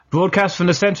Broadcast from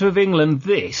the centre of England,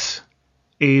 this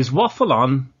is Waffle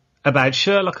On about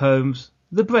Sherlock Holmes,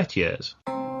 the Brett years.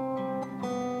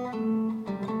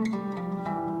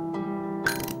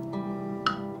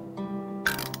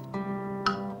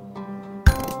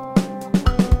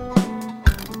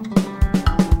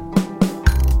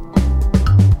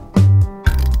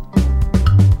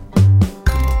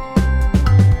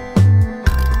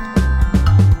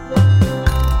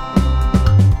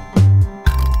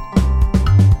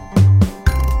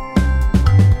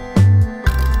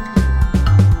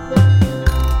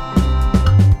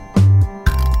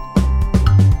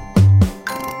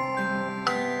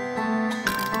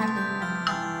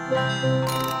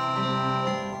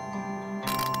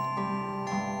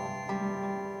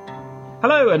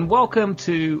 And welcome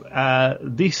to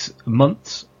this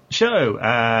month's show.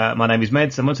 My name is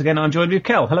Meds, and once again I'm joined with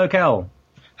Kel. Hello, Kel.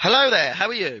 Hello there, how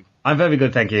are you? I'm very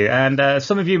good, thank you. And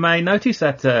some of you may notice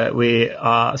that we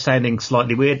are sounding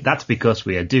slightly weird. That's because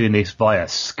we are doing this via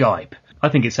Skype. I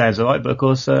think it sounds alright, but of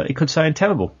course it could sound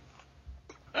terrible.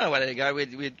 Oh, well, there you go.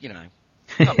 We you know,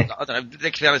 I don't know.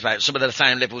 Let's be honest about it. Some of the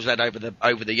sound levels read over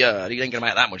the year. He ain't going to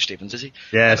make that much difference, is he?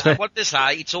 Yeah. What they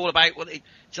say, it's all about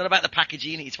it's all about the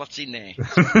packaging. It's what's in there.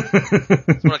 That's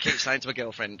what I keep saying to my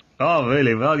girlfriend. Oh,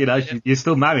 really? Well, you know, you're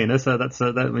still marrying her, so that's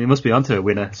you must be onto a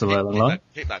winner somewhere along the line.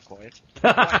 Keep that quiet.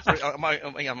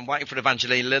 I'm waiting for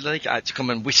Evangeline Lilly to come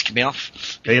and whisk me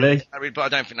off. Really? But I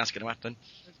don't think that's going to happen.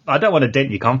 I don't want to dent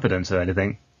your confidence or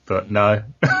anything. But no.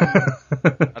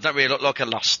 I don't really look like a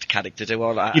Lost character, do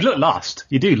I? You look lost.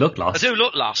 You do look lost. I do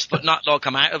look lost, but not like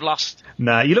I'm out of Lost.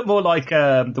 No, you look more like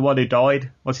the one who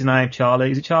died. What's his name?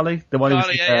 Charlie? Is it Charlie? The one who's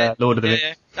Lord of the Rings.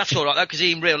 Yeah. That's all right, though, because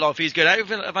in real life he's good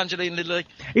over Evangeline Lilly.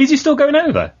 Is he still going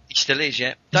over? He still is,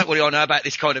 yeah. Don't worry, I know about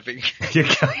this kind of thing.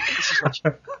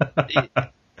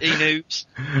 E-News.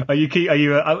 Are you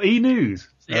E-News?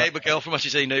 Yeah, my girlfriend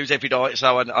watches E-News every night,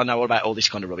 so I know all about all this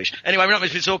kind of rubbish. Anyway, we're not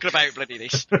meant to be talking about bloody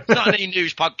this. It's not an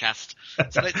E-News podcast.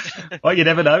 So well, you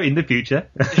never know, in the future.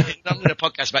 I'm doing a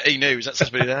podcast about E-News, that's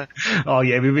just really there. Oh,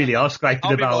 yeah, we really are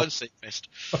scraping about.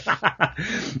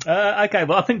 Okay,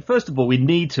 well, I think, first of all, we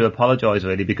need to apologise,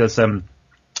 really, because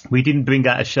we didn't bring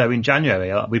out a show in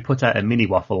January. We put out a mini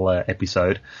waffle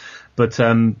episode. But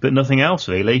nothing else,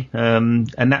 really. And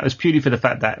that was purely for the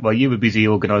fact that, well, you were busy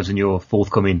organising your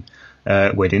forthcoming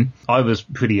wedding. I was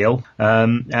pretty ill,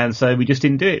 and so we just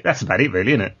didn't do it. That's about it,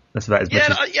 really, isn't it? That's about as much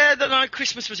as...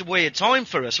 Christmas was a weird time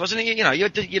for us, wasn't it? You know,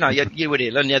 you were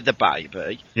ill and you had the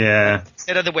baby. Yeah.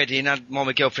 You had the wedding, and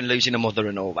my girlfriend losing her mother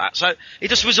and all that. So it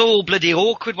just was all bloody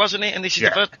awkward, wasn't it? And this is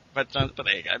the first... But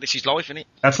there you go. This is life, isn't it?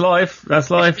 That's life. That's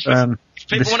life. If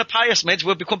people want to pay us, Meds,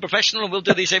 we'll become professional and we'll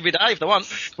do this every day if they want.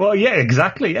 Well, yeah,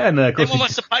 exactly. Yeah, and of course, anyone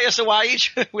wants to pay us a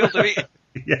wage, we'll do it.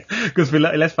 Yeah, because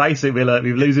let's face it, we're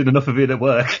losing enough of it at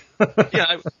work.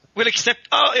 We'll accept.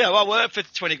 Oh, yeah, I work for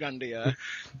 20 grand a year.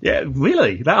 Yeah,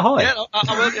 really? That high? Yeah,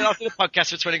 I work. I do a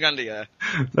podcast for 20 grand a year.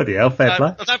 Bloody hell, fair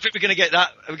play. I don't think we're going to get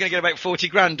that. We're going to get about 40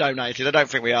 grand donated. I don't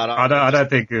think we are. I don't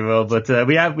think we will, but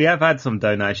we have had some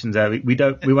donations.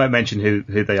 We won't mention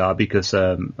who they are because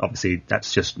obviously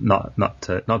that's just not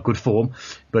good form.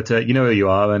 But you know who you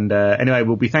are, and anyway,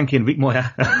 we'll be thanking Rick Moyer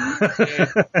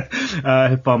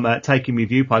from Taking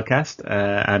Review podcast,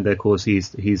 and of course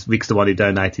Rick's the one who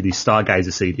donated his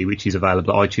Stargazer CD, which is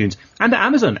available at iTunes and at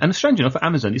Amazon. And strange enough, at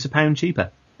Amazon it's £1 cheaper.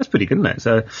 That's pretty good, isn't it?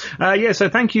 So so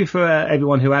thank you for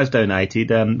everyone who has donated.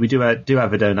 We do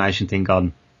have a donation thing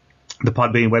on the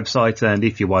Podbean website, and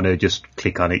if you want to just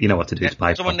click on it, you know what to do to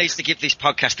pay. Someone needs to give this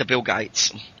podcast to Bill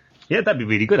Gates. Yeah, that'd be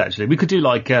really good, actually. We could do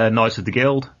like Knights of the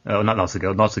Guild. Not Knights of the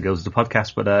Guild. Knights of the Guild is the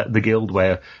podcast, but the Guild,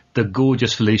 where the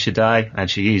gorgeous Felicia Day, and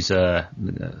she is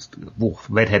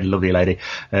redheaded, lovely lady,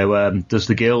 does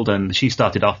the Guild, and she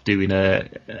started off doing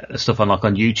stuff on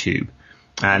YouTube,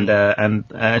 and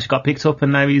she got picked up,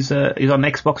 and now he's on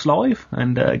Xbox Live,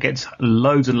 and gets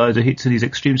loads and loads of hits in his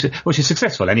extreme. Well, she's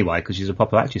successful anyway because she's a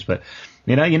proper actress, but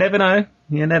you never know.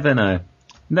 You never know.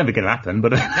 Never going to happen,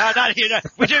 but no,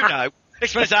 we do know.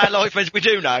 Express our life as we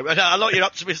do know. I like your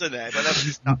optimism there, but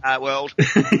that's not our world.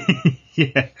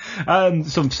 Yeah.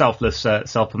 Some selfless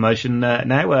self-promotion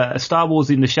now. Star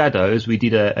Wars in the Shadows, we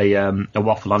did a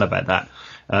waffle on about that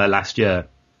last year,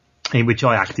 in which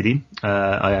I acted in.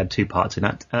 I had 2 parts in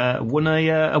that. Won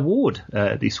a award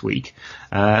this week.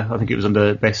 I think it was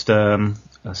under Best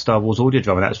Star Wars Audio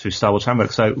Drama. That was through Star Wars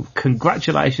Framework. So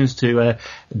congratulations to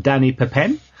Danny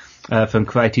Pepin. From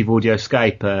Creative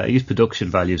Audioscape. His production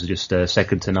values are just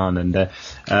second to none, and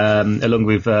along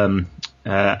with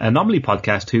Anomaly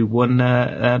Podcast, who won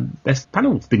Best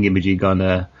Panel Thingamajig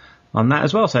on that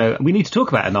as well. So we need to talk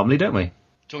about Anomaly, don't we?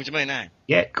 Talking to me now?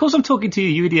 Yeah, of course I'm talking to you,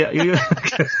 you idiot. Oh,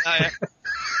 yeah.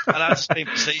 I was just being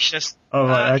facetious. All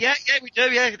right. Yeah, we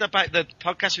do. Yeah, about the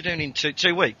podcast we're doing in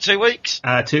 2 weeks. 2 weeks.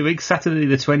 2 weeks, Saturday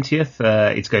the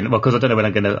 20th. It's going because I don't know when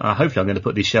I'm going to. Hopefully, I'm going to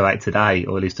put this show out today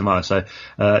or at least tomorrow. So,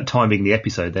 timing the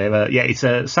episode there. Yeah, it's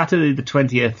Saturday the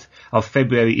 20th of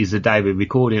February is the day we're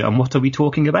recording. And what are we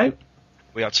talking about?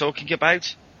 We are talking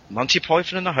about Monty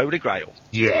Python and the Holy Grail.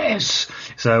 Yes.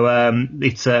 So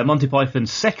it's Monty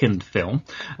Python's second film.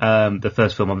 The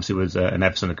first film obviously was an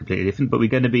episode completely different, but we're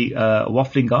going to be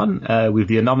waffling on with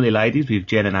the Anomaly ladies, with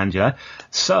Jen and Angela.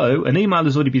 So an email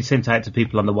has already been sent out to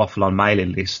people on the Waffle On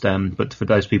mailing list, but for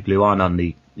those people who aren't on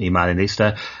the emailing list,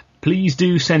 please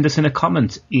do send us in a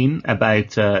comment in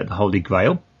about the Holy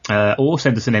Grail. Or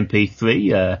send us an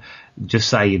MP3, just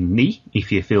saying "me"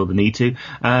 if you feel the need to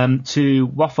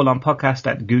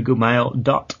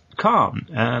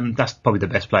waffleonpodcast@googlemail.com. That's probably the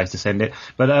best place to send it.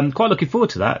 But quite looking forward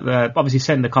to that. Obviously,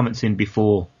 send the comments in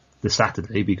before the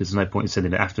Saturday because there's no point in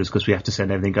sending it afterwards because we have to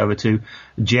send everything over to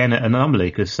Jen and Anomaly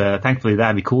because thankfully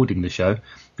they're recording the show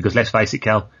because let's face it,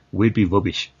 Cal, we'd be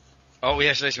rubbish. Oh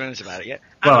yes, let's minutes about it. Yeah,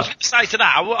 well, I was going to say to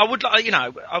that, I would like,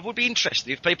 I would be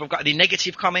interested if people have got any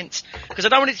negative comments because I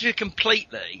don't want it to be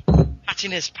completely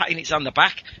patting its on the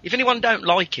back. If anyone don't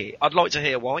like it, I'd like to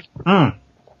hear why.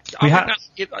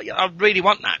 I really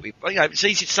want that. It's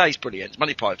easy to say it's brilliant. It's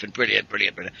Monty Python, brilliant.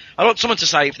 I want someone to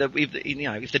say if they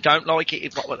don't like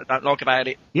it, what they don't like about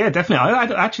it. Yeah,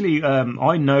 definitely.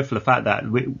 I know for the fact that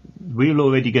we're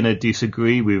already going to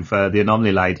disagree with the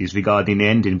Anomaly ladies regarding the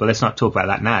ending, but let's not talk about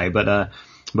that now. But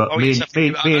me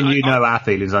and you know our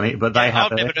feelings on it. But they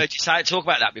have. I've never heard you talk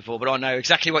about that before, but I know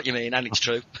exactly what you mean, and it's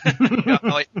true.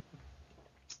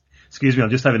 Excuse me, I'm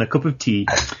just having a cup of tea.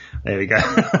 There we go.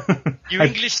 You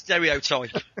English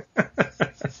stereotype.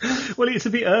 Well, it's a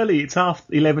bit early. It's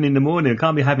 11:30 in the morning. We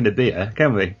can't be having a beer,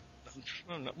 can we?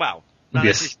 Well, no,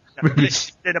 yes.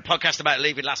 This is a podcast about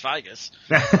leaving Las Vegas.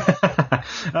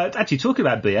 Actually, talking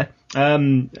about beer.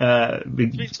 We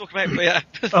talk about beer.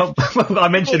 Well, I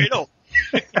mentioned.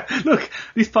 Look,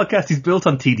 this podcast is built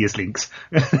on tedious links.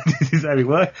 This is how we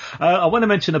work. I want to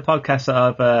mention a podcast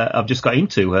that I've just got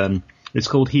into. It's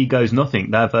called He Goes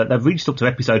Nothing. They've reached up to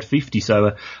episode 50,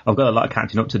 so I've got a lot of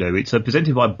catching up to do. It's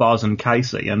presented by Boz and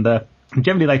Casey, and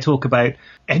generally they talk about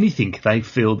anything they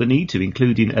feel the need to,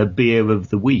 including a beer of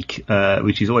the week,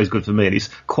 which is always good for me. And it's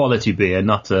quality beer,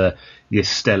 not your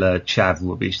Stella Chav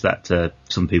rubbish that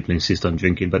some people insist on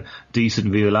drinking, but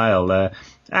decent real ale.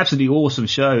 Absolutely awesome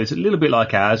show. It's a little bit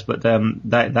like ours, but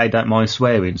they don't mind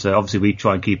swearing. So obviously we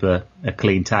try and keep a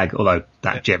clean tag, although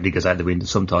that generally goes out the window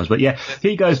sometimes. But yeah,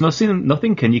 He Goes Nothing,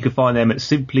 and you can find them at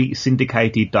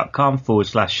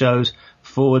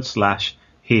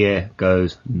simplysyndicated.com/shows/Here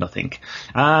Goes Nothing.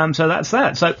 So that's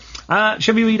that. So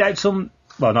shall we read out some?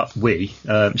 Well, not we.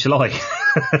 Shall I?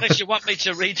 Unless you want me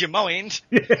to read your mind.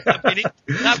 That'd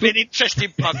be an interesting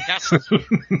podcast.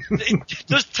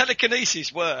 Does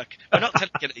telekinesis work? Well, not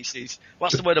telekinesis.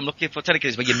 What's the word I'm looking for?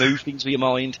 Telekinesis, where you move things with your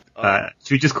mind.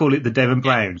 Should we just call it the Devon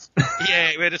Browns?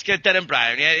 Yeah, we'll just get Devon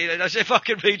Brown. Yeah, if I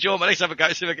can read your mind, let's have a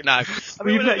go. See if I can know.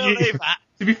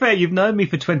 To be fair, you've known me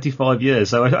for 25 years,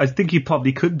 so I think you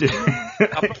probably could do. I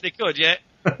probably could, yeah.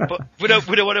 But we don't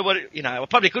want to, I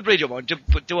probably could read your mind,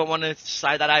 but do I want to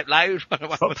say that out loud?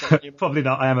 Probably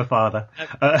not. I am a father. We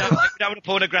don't want a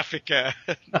pornographic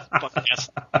podcast.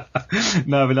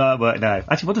 No.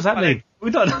 Actually, what does that mean? We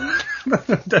don't.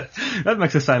 That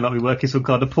makes us sound like we work in some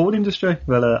kind of porn industry.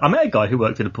 Well, I met a guy who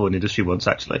worked in the porn industry once,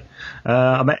 actually.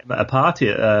 I met him at a party,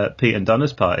 at Pete and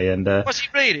Donna's party. And was he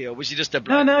really, or was he just a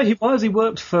bloke? No, he was. He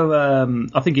worked for,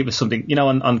 I think it was something,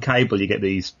 on cable you get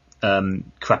these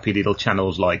crappy little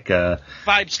channels like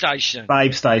Babe Station.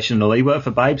 Or he worked for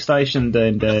Babe Station,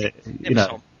 and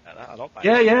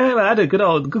Yeah, I had a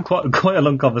quite a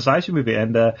long conversation with it,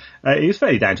 and it was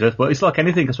fairly down to earth. But it's like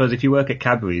anything, I suppose. If you work at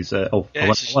Cadbury's, I want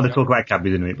to talk about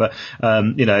Cadbury's in a minute, but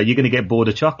you're going to get bored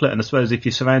of chocolate, and I suppose if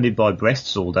you're surrounded by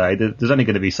breasts all day, there's only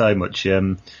going to be so much.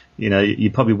 You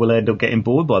probably will end up getting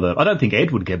bored by them. I don't think Ed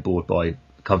would get bored by a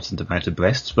constant amount of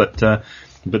breasts, but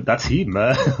that's him.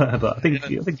 But I think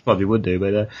he probably would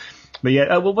do. But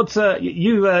yeah, what's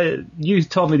you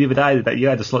told me the other day that you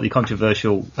had a slightly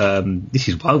controversial. This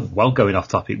is well going off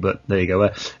topic, but there you go.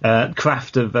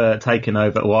 Kraft have taken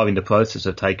over, or are in the process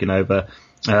of taking over,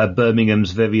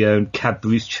 Birmingham's very own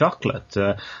Cadbury's chocolate.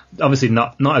 Obviously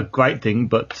not a great thing,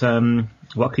 but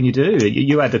what can you do?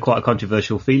 You had quite a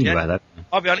controversial feeling about that.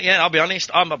 I'll be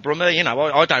honest. I'm a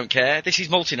Brummer, I don't care. This is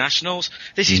multinationals.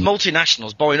 This is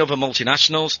multinationals buying other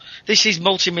multinationals. This is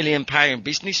multi-million pound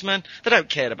businessmen. They don't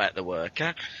care about the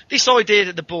worker. This idea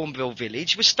that the Bourneville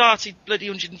Village was started bloody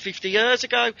 150 years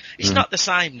ago. It's not the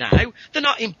same now. They're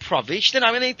not impoverished.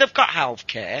 They've got health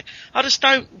care. I just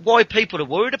don't why people are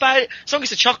worried about it. As long as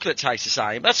the chocolate tastes the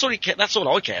same, that's all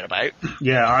I care about.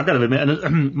 Yeah, I've got to admit,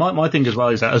 and my thing as well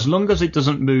is that as long as it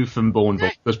doesn't move from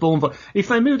Bourneville, because Bourneville, if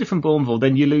they moved it from Bourneville,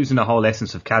 then you're losing the whole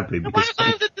essence of Cadbury. Because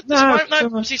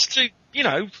It's too,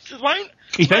 they won't.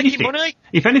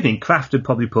 If anything, Kraft would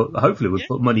probably put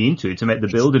money into it to make the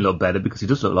building look better, because it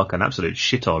does look like an absolute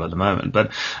shithole at the moment.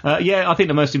 But I think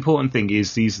the most important thing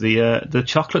is the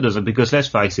chocolate doesn't, because let's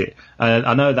face it,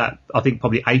 I know that I think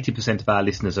probably 80% of our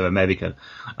listeners are American,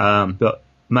 but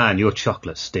man, your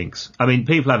chocolate stinks. I mean,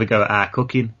 people have a go at our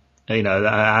cooking,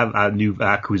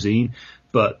 our cuisine,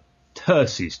 but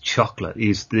Hershey's chocolate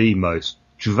is the most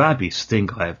drabbiest thing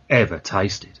I have ever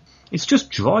tasted. It's just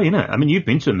dry, innit? I mean, you've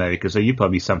been to America, so you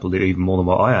probably sampled it even more than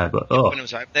what I have. But when I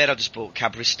was out there, I just bought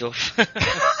Cadbury stuff.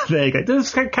 There you go.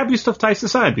 Does Cadbury stuff taste the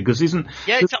same? Because isn't...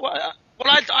 Yeah,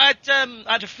 I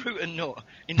had a fruit and nut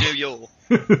in New York.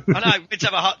 I know, we did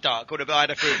have a hot dog, but I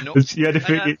had a fruit and nut. You had a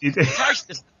fruit... It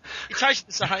tasted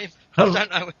the same. I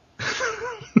don't know.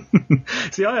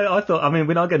 See, I thought, I mean,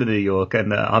 when I go to New York,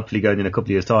 and hopefully going in a couple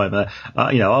of years' time,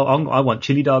 I want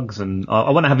chili dogs, and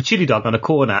I want to have a chili dog on a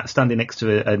corner standing next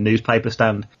to a newspaper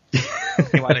stand.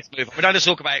 Anyway, let's move on. We don't just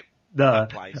talk about that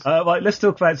place. Right, let's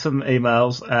talk about some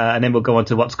emails, and then we'll go on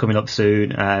to what's coming up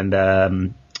soon,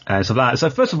 and stuff like that. So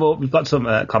first of all, we've got some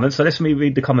comments. So let me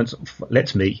read the comments.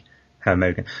 How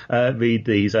American, read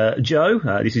these. Joe,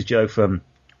 this is Joe from...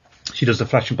 She does the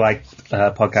Flash and Blake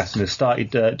podcast and has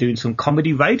started doing some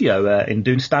comedy radio and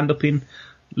doing stand-up in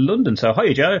London. So,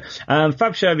 hiya, Joe.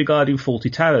 Fab show regarding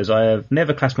Fawlty Towers. I have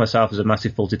never classed myself as a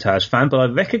massive Fawlty Towers fan, but I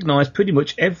recognise pretty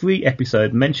much every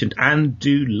episode mentioned and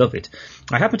do love it.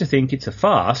 I happen to think it's a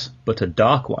farce, but a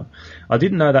dark one. I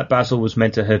didn't know that Basil was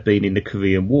meant to have been in the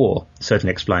Korean War.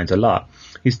 Certainly explains a lot.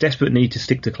 His desperate need to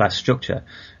stick to class structure.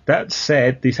 That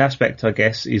said, this aspect, I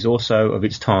guess, is also of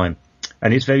its time.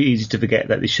 And it's very easy to forget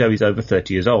that this show is over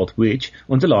 30 years old, which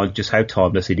underlines just how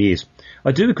timeless it is.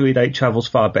 I do agree that it travels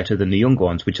far better than the young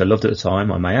ones, which I loved at the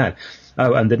time, I may add.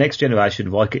 Oh, and the Next Generation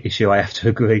Riker issue, I have to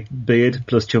agree. Beard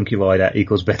plus Chunky Rider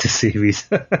equals better series.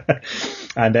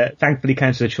 And thankfully,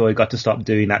 Councillor Choi got to stop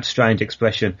doing that strange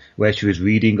expression where she was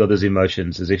reading others'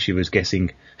 emotions as if she was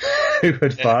guessing who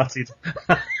had farted.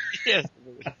 Yes.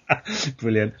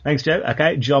 Brilliant. Thanks, Joe.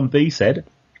 Okay, John B said...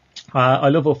 I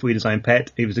love Off Reader's Own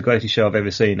Pet. It was the greatest show I've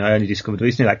ever seen. I only discovered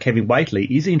recently that Kevin Whately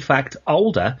is in fact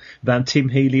older than Tim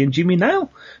Healy and Jimmy Nail,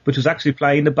 but was actually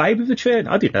playing the Babe of the Train.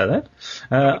 I didn't know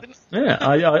that.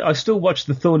 I still watch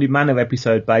the Thorny Manor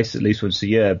episode based at least once a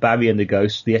year. Barry and the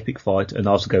Ghost, the epic fight, and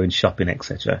also going shopping,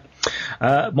 etc.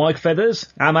 Mike Feathers,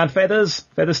 our man Feathers,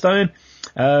 Featherstone.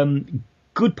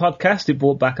 Good podcast. It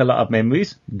brought back a lot of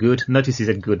memories. Good. Notice he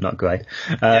said good, not great.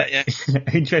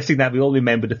 Interesting that we all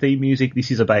remember the theme music.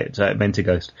 This is about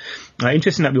Mentaghost.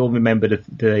 Interesting that we all remember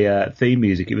the theme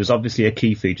music. It was obviously a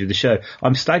key feature of the show.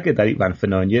 I'm staggered that it ran for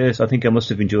 9 years. I think I must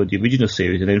have enjoyed the original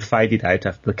series and then faded out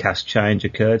after the cast change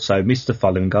occurred, so I missed the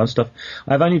following on stuff.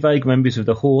 I have only vague memories of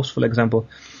The Horse, for example.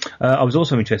 I was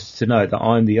also interested to know that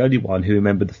I'm the only one who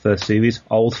remembered the first series.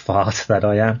 Old fart that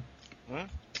I am.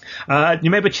 You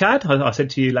remember Chad? I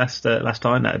said to you last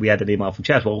time that we had an email from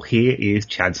Chad. Well, here is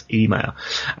Chad's email.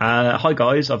 Hi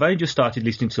guys, I've only just started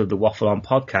listening to the Waffle On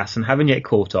podcast and haven't yet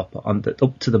caught up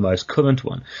to the most current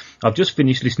one. I've just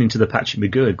finished listening to the Patrick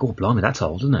McGowan. God blimey, that's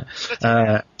old, isn't it?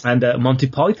 And Monty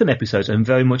Python episodes, and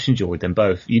very much enjoyed them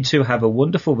both. You two have a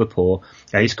wonderful rapport,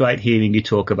 and it's great hearing you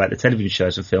talk about the television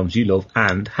shows and films you love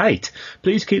and hate.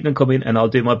 Please keep them coming, and I'll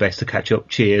do my best to catch up.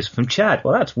 Cheers from Chad.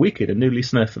 Well, that's wicked. A new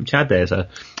listener from Chad there, so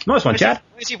nice one, Chad.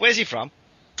 Where's he from?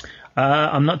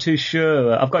 I'm not too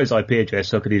sure. I've got his IP address,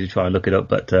 so I could easily try and look it up,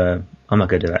 but I'm not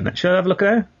going to do that. Should I have a look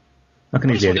at it? I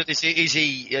can easily. Is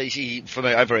he from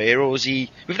over here, or is he?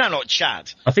 We've known like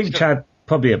Chad. I think Chad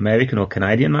probably American or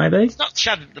Canadian, maybe. It's not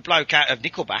Chad, the bloke out of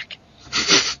Nickelback.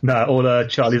 No, or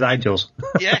Charlie's Angels.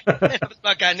 Yeah, the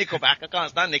bloke out of Nickelback. I can't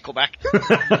stand Nickelback.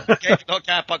 Get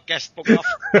our podcast book off.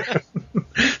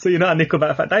 So you're not a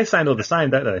Nickelback fan? They sound all the same,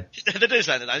 don't they? They do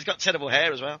sound the same. He's got terrible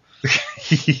hair as well.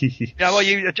 Well,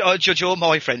 you judge all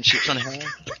my friendships on hair.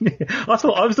 I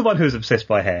thought I was the one who was obsessed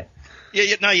by hair.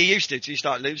 Yeah, no, you used to, till you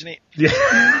started losing it. Yeah.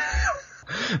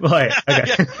 Right,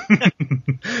 okay.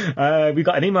 We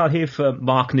got an email here from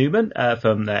Mark Newman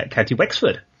from County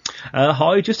Wexford.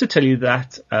 Hi, just to tell you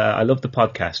that I love the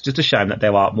podcast. Just a shame that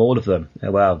there aren't more of them.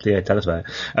 Well, yeah, tell us about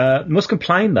it. Must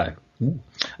complain, though.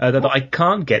 that I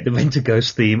can't get the Winter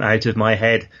Ghost theme out of my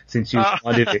head since you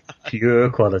find it pure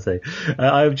quality.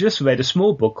 I've just read a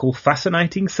small book called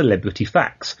Fascinating Celebrity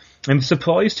Facts. I'm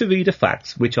surprised to read a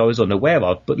fact which I was unaware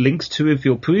of, but links two of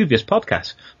your previous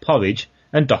podcasts, Porridge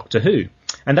and Doctor Who.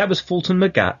 And that was Fulton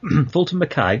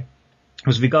Mackay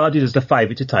was regarded as the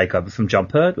favourite to take over from John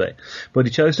Pertwee, but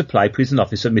he chose to play prison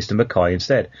officer Mr. Mackay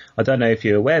instead. I don't know if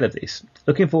you're aware of this.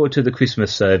 Looking forward to the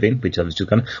Christmas serving, which I was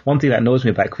just going to... One thing that annoys me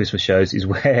about Christmas shows is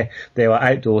where there are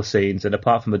outdoor scenes, and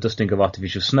apart from a dusting of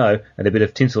artificial snow and a bit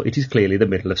of tinsel, it is clearly the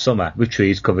middle of summer, with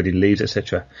trees covered in leaves,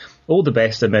 etc. All the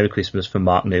best and Merry Christmas from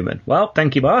Mark Newman. Well,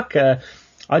 thank you, Mark.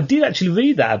 I did actually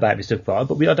read that about Mr. Mackay,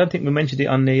 but I don't think we mentioned it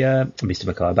on the Mr.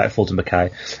 Mackay, about Fulton Mackay,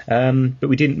 but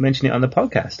we didn't mention it on the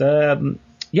podcast.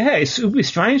 It would be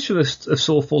strange to have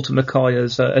saw Fulton Mackay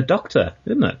as a doctor,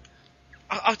 isn't it?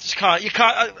 I just can't. You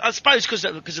can't. I suppose because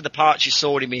of the parts you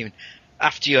saw him in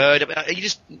after you heard it. He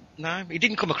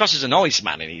didn't come across as a nice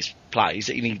man in his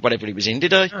plays, whatever he was in,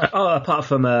 did he? Apart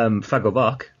from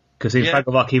Fraggle because in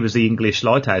Fraggle he was the English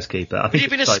lighthouse keeper. I think would he have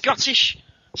been a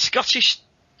Scottish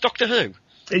Doctor Who?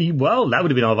 Well, that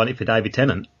would have been ironic for David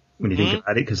Tennant when you think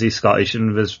about it, because he's Scottish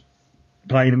and was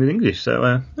playing him in English. So,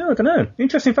 I don't know.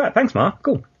 Interesting fact. Thanks, Mark.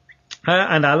 Cool.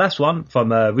 And our last one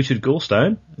from Richard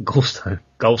Goulstone. Goulstone.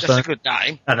 That's a good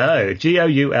name. I know.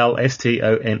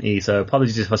 Goulstone. So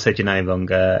apologies if I said your name wrong,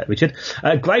 Richard.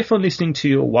 Great fun listening to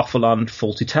your waffle on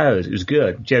Fawlty Towers. It was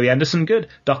good. Jerry Anderson, good.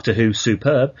 Doctor Who,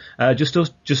 superb.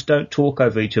 Just don't talk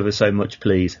over each other so much,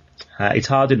 please. It's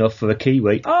hard enough for a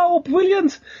Kiwi,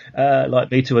 brilliant, like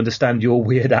me to understand your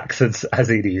weird accents as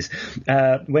it is.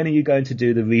 When are you going to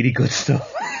do the really good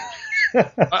stuff?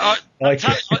 I'll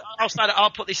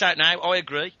put this out now. I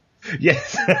agree.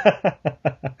 Yes.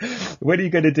 When are you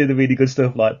going to do the really good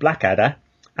stuff like Blackadder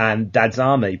and Dad's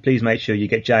Army? Please make sure you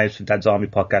get James from Dad's Army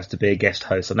podcast to be a guest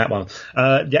host on that one.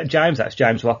 That's James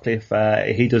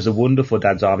Rockcliffe. He does a wonderful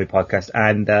Dad's Army podcast,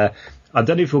 and I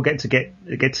don't know if we'll get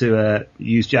to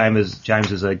use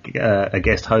James as a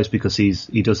guest host, because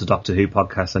he does the Doctor Who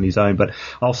podcast on his own. But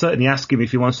I'll certainly ask him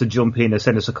if he wants to jump in and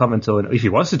send us a comment, or if he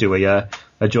wants to do a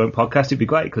joint podcast. It'd be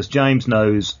great, because James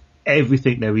knows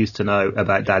everything there is to know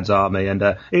about Dad's Army, and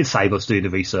it'd save us doing the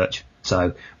research. So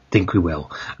I think we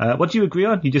will. What do you agree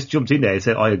on? You just jumped in there and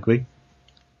said I agree.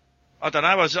 I don't know.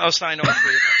 I was saying I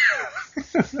agree.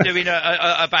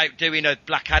 doing a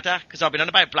Blackadder, because I've been on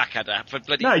about Blackadder for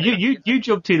bloody... No, you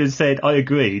jumped in and said I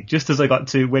agree just as I got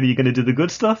to when are you going to do the good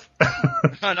stuff.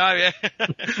 I know, yeah.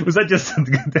 Was that just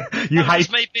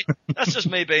that's just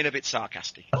me being a bit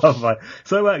sarcastic. Oh, right.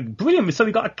 So brilliant. So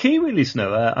we got a Kiwi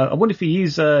listener. I wonder if he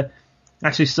is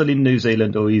actually still in New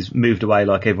Zealand, or he's moved away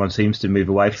like everyone seems to move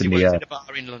away from he works in a bar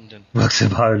in London. Works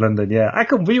in a bar in London, yeah. How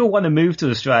come we all want to move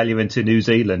to Australia and to New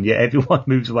Zealand, yet everyone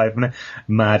moves away from it?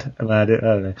 Mad. I don't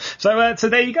know. So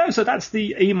there you go. So that's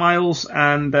the emails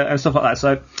and stuff like that.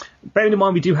 So bearing in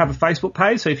mind, we do have a Facebook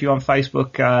page. So if you're on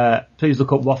Facebook, please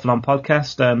look up Waffle On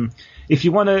Podcast. If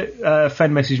you want to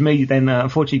friend message me, then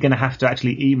unfortunately you're going to have to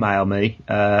actually email me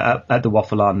at the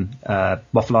Waffle On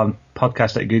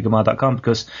podcast@googlemail.com,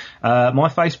 because my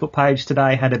Facebook page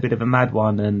today had a bit of a mad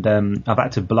one, and I've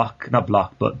had to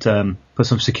put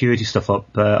some security stuff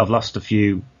up. I've lost a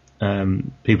few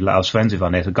people that I was friends with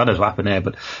on there, so God knows what happened there.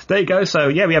 But there you go. So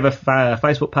yeah, we have a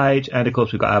Facebook page, and of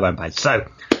course we've got our own page. So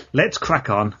let's crack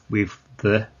on with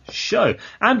the show.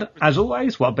 And as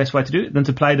always, what best way to do it than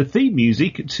to play the theme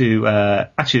music to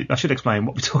actually I should explain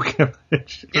what we're talking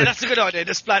about. Yeah, that's a good idea.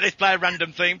 Let's play a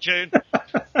random theme tune.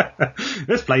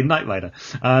 Let's play Knight Rider.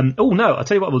 Oh no, I'll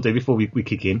tell you what we'll do before we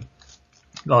kick in.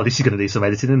 Oh, this is going to need some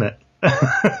editing, isn't it?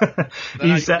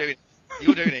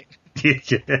 You're doing it. Yeah.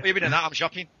 What you been doing that? I'm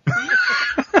shopping.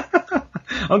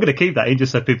 I'm going to keep that in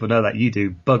just so people know that you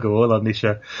do bugger all on this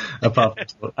show.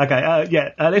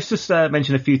 Okay, let's just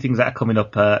mention a few things that are coming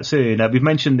up soon. We've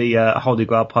mentioned the Holy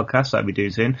Grail podcast that we're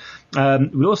doing soon.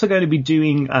 We're also going to be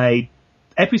doing a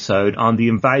episode on the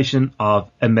invasion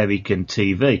of American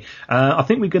TV. I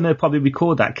think we're going to probably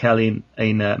record that, Kelly,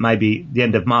 in maybe the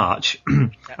end of March.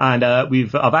 And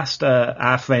I've asked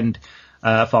our friend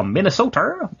from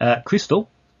Minnesota, Crystal,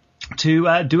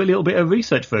 to do a little bit of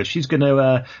research for us. We're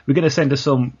going to send her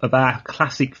some of our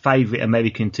classic favourite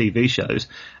American TV shows,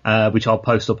 which I'll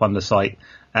post up on the site.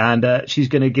 And she's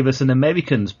going to give us an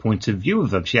American's point of view of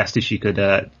them. She asked if she could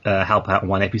help out on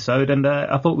one episode, and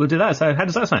I thought we'll do that. So how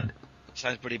does that sound?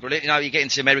 Sounds pretty brilliant. You get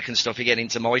into American stuff, you get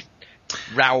into my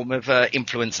realm of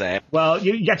influence there. Well,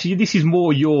 actually, this is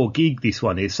more your gig. This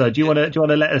one is. So, do you want to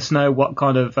let us know what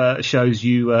kind of shows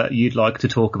you'd like to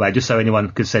talk about, just so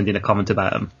anyone could send in a comment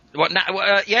about them?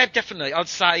 Yeah, definitely. I'd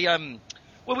say.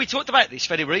 Well, we talked about this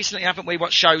very recently, haven't we?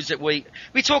 What shows that we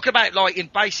talk about, like, in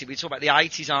basic, we talk about the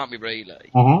 80s, aren't we, really?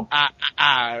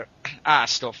 Our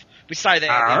stuff. We say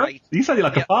that. You sounded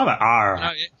like a father.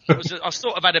 I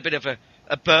sort of had a bit of a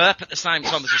burp at the same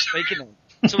time as I was speaking then.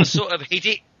 So I sort of hid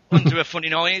it under a funny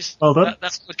noise. Well done.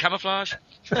 That's good camouflage.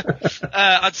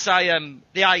 I'd say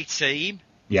the A-Team.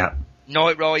 Yeah.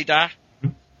 Knight Rider.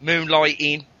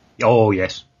 Moonlighting. Oh,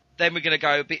 yes. Then we're going to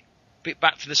go a bit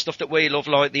back to the stuff that we love,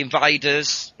 like the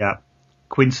Invaders. Yeah.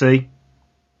 Quincy.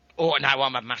 Oh, no,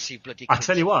 I'm a massive bloody... I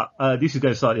tell you what, this is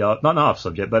going slightly not off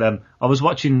subject, but I was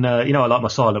watching, I like my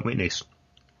Silent Witness.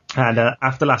 And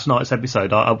after last night's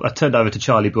episode, I turned over to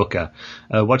Charlie Brooker,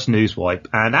 watched Newswipe,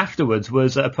 and afterwards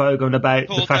was a programme about...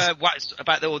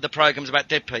 about all the programmes about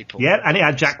dead people? Yeah, and it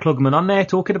had Jack Klugman on there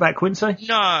talking about Quincy.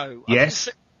 No. Yes.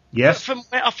 Yes.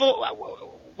 I thought...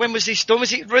 When was this done?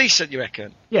 Was it recent, you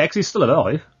reckon? Yeah, because he's still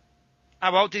alive.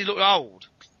 How old did he look? Old?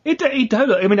 He don't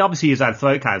look. I mean, obviously he's had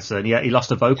throat cancer, and he lost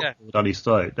a vocal cord on his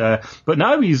throat. But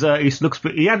no, he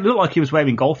hadn't looked like he was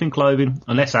wearing golfing clothing,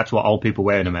 unless that's what old people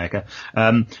wear in America.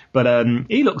 But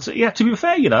he looks. Yeah, to be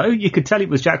fair, you could tell it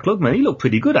was Jack Klugman. He looked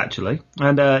pretty good actually,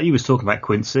 and he was talking about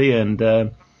Quincy, and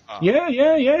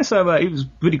yeah. So it was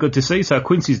really good to see. So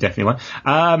Quincy's definitely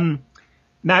one.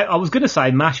 Now, I was going to say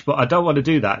MASH, but I don't want to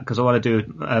do that because I want to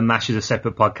do MASH as a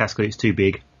separate podcast because it's too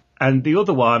big. And the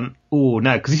other one,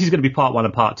 because this is going to be part 1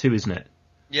 and part 2, isn't it?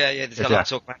 Yeah, there's a lot to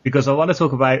talk about. Because I want to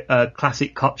talk about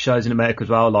classic cop shows in America as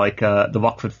well, like The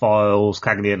Rockford Files,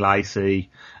 Cagney and Lacey,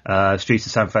 Streets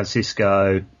of San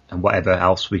Francisco, and whatever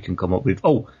else we can come up with.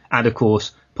 Oh, and of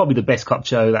course, probably the best cop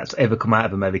show that's ever come out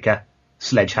of America,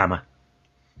 Sledgehammer.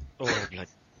 Oh, blood.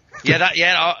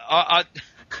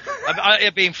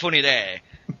 It'd being funny there.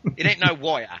 It ain't no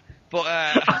wire, but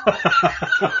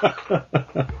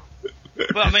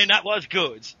I mean that was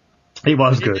good. It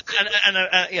was good.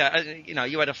 And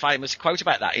you had a famous quote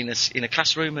about that in a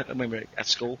classroom when we were at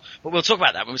school. But we'll talk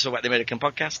about that when we talk about the American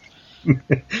podcast.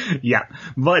 Yeah,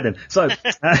 right then. So,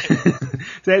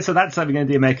 so that's how we're going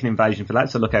to do the American Invasion for that.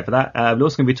 So look out for that. We're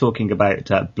also going to be talking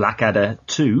about Blackadder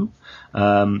 2.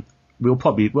 We'll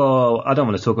probably. Well, I don't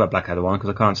want to talk about Blackadder 1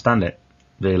 because I can't stand it.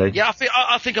 Really? Yeah,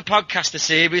 I think a podcast, a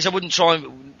series. I wouldn't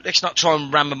let's not try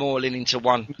and ram them all into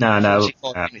one. No.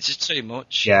 It's just too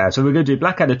much. Yeah, so we're going to do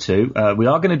Blackadder 2. We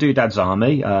are going to do Dad's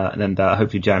Army, and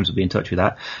hopefully James will be in touch with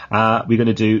that. We're going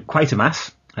to do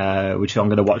Quatermass, which I'm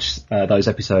going to watch those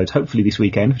episodes hopefully this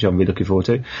weekend, which I'm really looking forward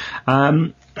to.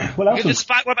 What else?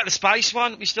 What about the space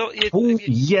one?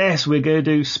 Yes, we're going to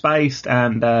do Spaced,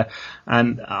 and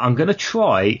I'm going to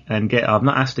try and get. I've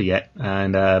not asked her yet,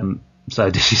 and. So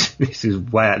this is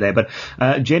way out there, but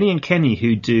Jenny and Kenny,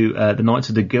 who do the Knights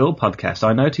of the Guild podcast,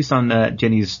 I noticed on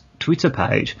Jenny's Twitter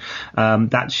page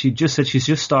that she just said she's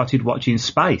just started watching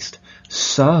Spaced.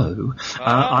 So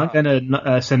I'm going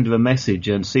to send her a message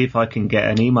and see if I can get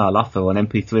an email off her or an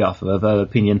MP3 off her of her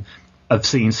opinion of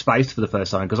seeing Spaced for the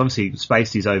first time, because obviously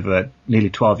Spaced is over nearly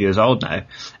 12 years old now.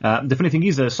 The funny thing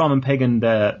is Simon Pegg and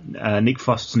Nick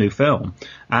Frost's new film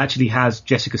actually has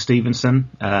Jessica Stevenson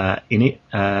in it,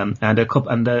 and a couple,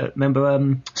 and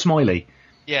remember Smiley.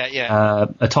 Yeah.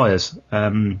 Attires.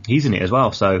 He's in it as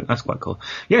well, so that's quite cool.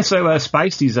 Yeah, so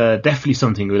Spaced is definitely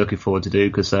something we're looking forward to do,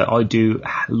 because I do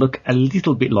look a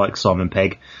little bit like Simon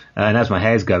Pegg, and as my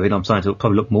hair's going, I'm starting to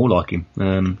probably look more like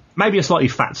him. Maybe a slightly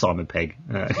fat Simon Pegg.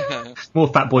 More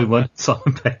Fat Boy one,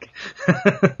 Simon Pegg.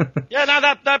 Yeah, no,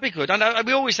 that'd be good. I know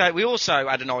we also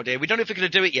had an idea. We don't know if we're going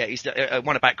to do it yet. It's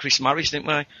one about Chris Morris, didn't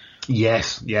we?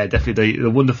 Yes, yeah, definitely the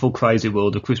wonderful crazy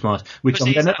world of Chris Morris, which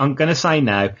I'm gonna say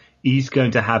now, he's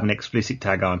going to have an explicit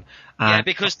tag on. Yeah,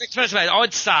 because first of all,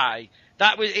 I'd say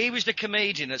he was the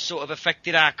comedian that sort of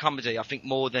affected our comedy, I think,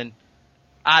 more than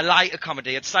our later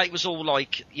comedy. I'd say it was all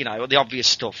like, the obvious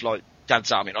stuff like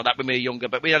Dad's Army, or that when we were younger,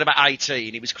 but we had about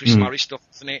 18, it was Chris Morris stuff,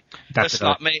 wasn't it? That's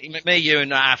like me, you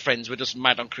and our friends were just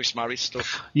mad on Chris Morris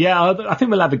stuff. Yeah, I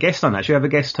think we'll have a guest on that. Should we have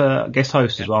a guest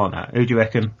host as well on that? Who do you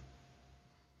reckon?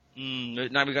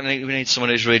 No, we need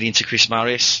someone who's really into Chris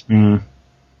Morris. I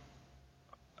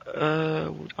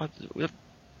don't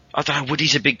know,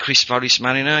 Woody's a big Chris Morris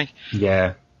man,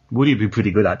 Yeah, Woody would be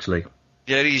pretty good actually.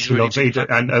 Yeah, he's really good.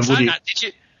 And Woody...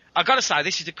 I've got to say,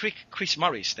 this is the Chris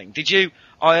Morris thing. Did you?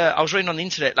 I was reading on the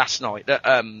internet last night that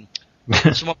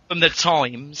someone from the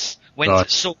Times went and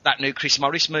saw that new Chris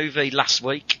Morris movie last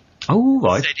week. Oh,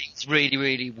 right. Said it's really,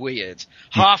 really weird.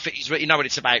 Half it is, you know what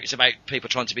it's about? It's about people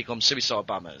trying to become suicide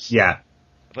bombers. Yeah.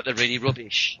 But they're really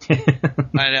rubbish.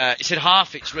 And he said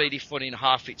half it's really funny and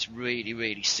half it's really,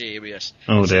 really serious.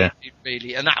 Oh dear.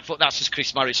 Really, and that's just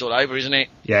Chris Morris all over, isn't it?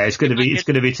 Yeah, it's going to be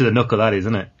to the knuckle, that,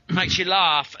 isn't it? Makes you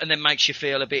laugh and then makes you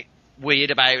feel a bit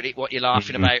weird about it, what you're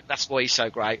laughing about. That's why he's so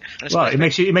great. And well, it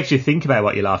makes you think about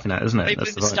what you're laughing at, doesn't it? People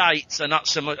in the States are not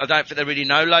so much. I don't think they really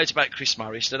know loads about Chris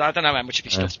Morris. I don't know how much of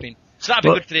his stuff's been. So that'd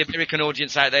be good for the American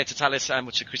audience out there to tell us how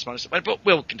much of Chris Morris. But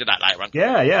we can do that later on.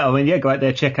 Yeah. I mean, go out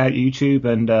there, check out YouTube,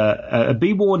 and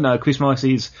be warned now, Chris Morris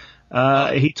is.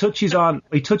 He touches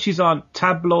on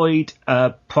tabloid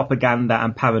propaganda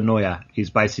and paranoia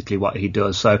is basically what he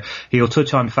does. So he'll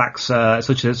touch on facts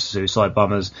such as suicide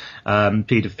bombers,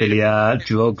 paedophilia,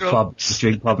 drug problems,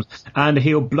 drink problems, and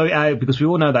he'll blow it out because we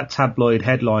all know that tabloid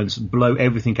headlines blow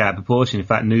everything out of proportion. In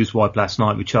fact, Newswipe last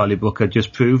night with Charlie Brooker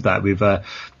just proved that with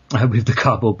the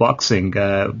cardboard boxing,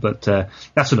 but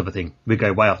that's another thing. We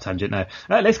go way off tangent now.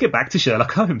 Let's get back to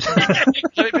Sherlock Holmes.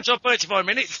 We've been talking 35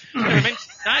 minutes. We haven't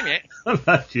mentioned time yet.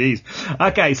 Jeez.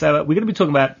 Okay, so we're going to be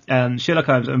talking about Sherlock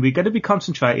Holmes, and we're going to be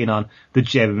concentrating on the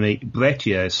Jeremy Brett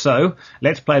years. So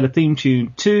let's play the theme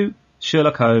tune to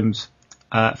Sherlock Holmes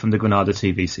from the Granada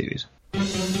TV series.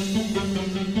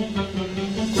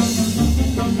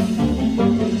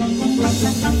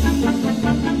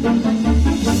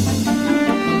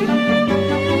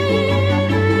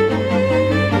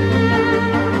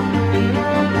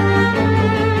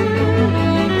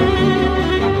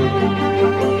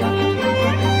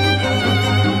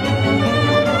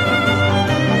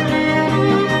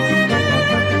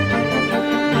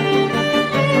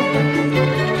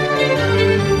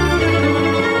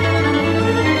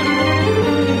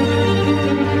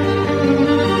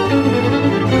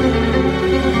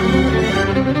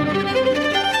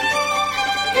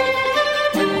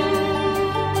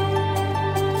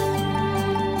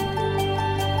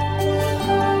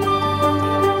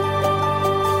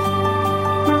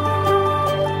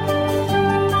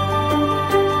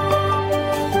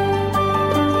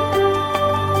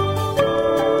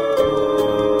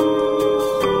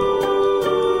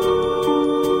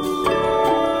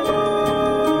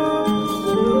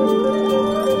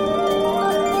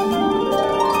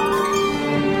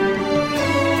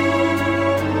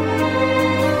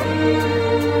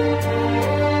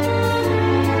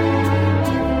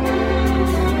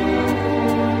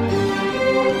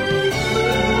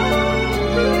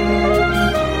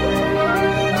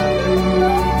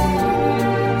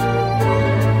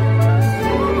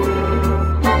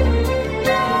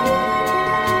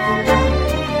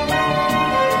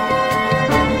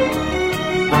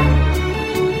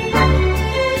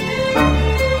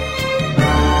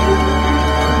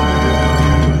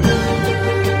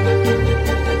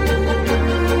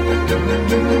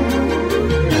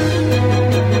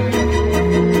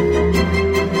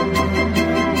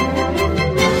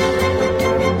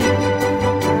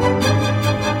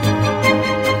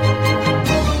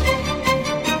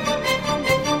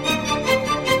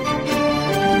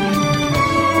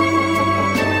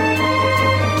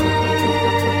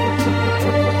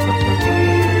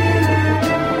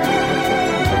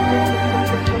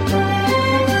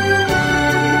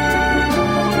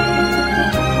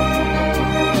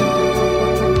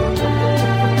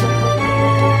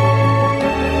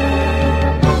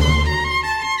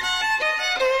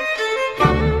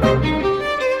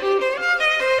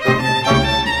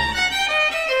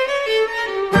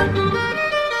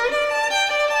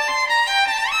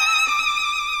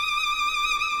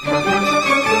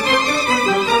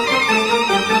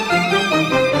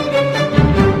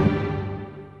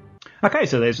 Okay,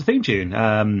 so there's the theme tune.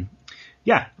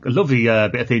 Yeah, a lovely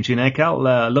bit of theme tune there, Cal.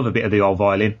 Love a bit of the old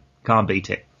violin. Can't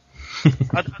beat it.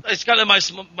 It's got one of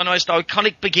the most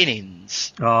iconic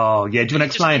beginnings. Oh, yeah. Do you want to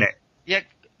explain it? Yeah,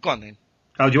 go on then.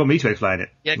 Oh, do you want me to explain it?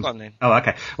 Yeah, go on then. Oh,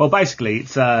 okay. Well, basically,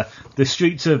 it's the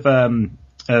streets of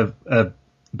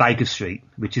Baker Street,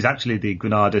 which is actually the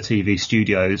Granada TV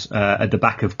studios at the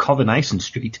back of Coronation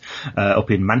Street up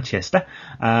in Manchester.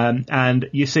 And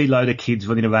you see a load of kids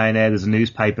running around there. There's a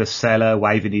newspaper seller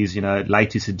waving his,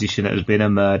 latest edition that has been a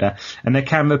murder. And the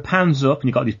camera pans up and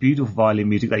you've got this beautiful violin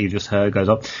music that you just heard goes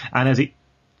up. And as it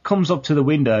comes up to the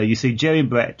window, you see Jerry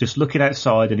Brett just looking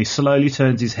outside and he slowly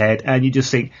turns his head and you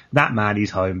just think, that man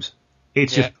is Holmes.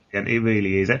 It's just, it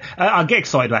really is. I get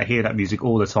excited about hearing that music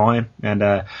all the time,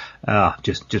 and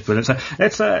just brilliant. So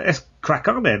let's crack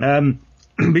on then.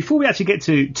 Before we actually get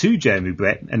to Jeremy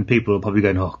Brett, and people are probably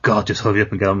going, oh God, just hurry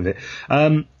up and get on with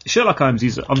it. Sherlock Holmes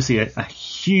is obviously a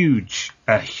huge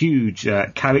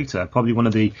character, probably one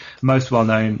of the most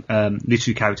well-known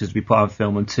literary characters to be put on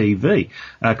film and TV,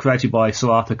 created by Sir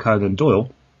Arthur Conan Doyle.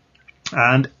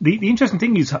 And the interesting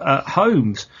thing is,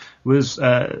 Holmes was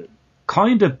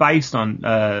kind of based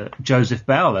on Joseph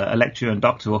Bell, a lecturer and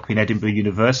doctor up in Edinburgh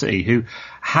University, who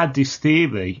had this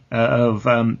theory of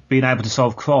being able to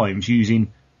solve crimes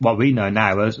using what we know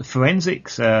now as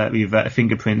forensics, with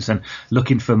fingerprints and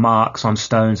looking for marks on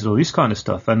stones and all this kind of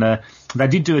stuff. And they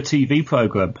did do a TV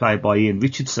program played by Ian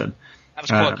Richardson. That was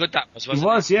quite good, that was, wasn't it?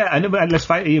 It was, yeah. And let's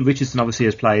face it, Ian Richardson obviously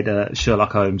has played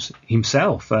Sherlock Holmes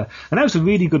himself. And that was a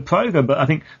really good program. But I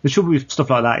think the trouble with stuff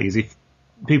like that is if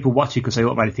people watch it because they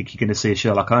automatically think you're going to see a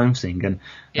Sherlock Holmes thing. And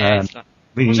it's not.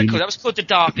 Was it called? That was called The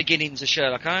Dark Beginnings of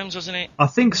Sherlock Holmes, wasn't it? I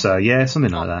think so, yeah,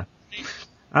 something like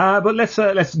that. But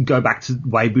let's go back to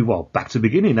back to the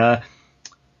beginning.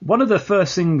 One of the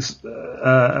first things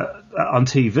on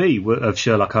TV of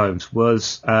Sherlock Holmes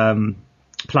was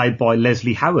played by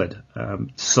Leslie Howard,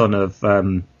 son of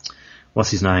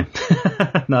what's his name?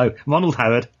 No, Ronald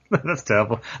Howard. That's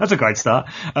terrible. That's a great start.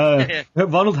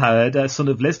 Ronald Howard, son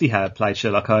of Leslie Howard, played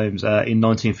Sherlock Holmes in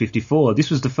 1954. This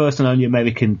was the first and only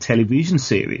American television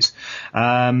series.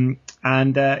 And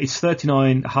it's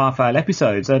 39 half-hour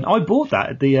episodes. And I bought that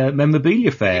at the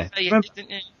memorabilia fair. Didn't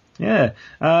you? Yeah.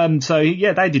 So,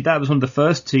 yeah, they did that. It was one of the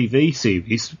first TV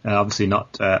series, obviously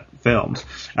not films.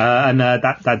 And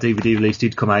that DVD release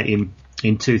did come out in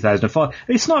 2005.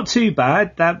 It's not too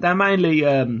bad. They're mainly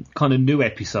kind of new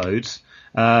episodes.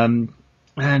 And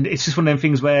it's just one of them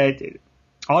things where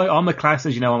I'm a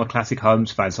classic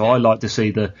Holmes fan, so I like to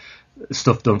see the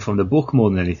stuff done from the book more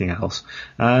than anything else.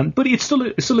 But it's still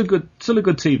a good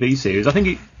TV series. I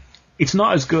think it's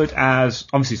not as good as,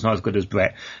 obviously it's not as good as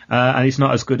Brett, and it's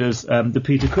not as good as the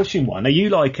Peter Cushing one. Now you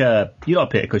like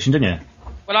Peter Cushing, don't you?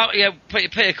 Well,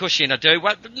 Peter Cushing I do.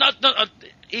 Well,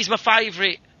 he's my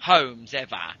favourite Holmes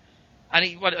ever. And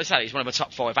he's one of my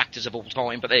top 5 actors of all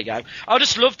time, but there you go. I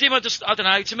just loved him. I don't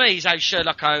know, to me, he's how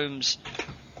Sherlock Holmes.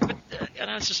 But,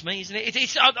 it's just me, isn't it?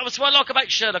 That's what I like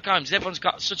about Sherlock Holmes. Everyone's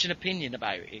got such an opinion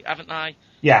about it, haven't they?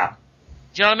 Yeah.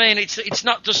 Do you know what I mean? It's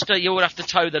not just you would have to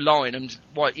toe the line and,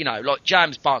 like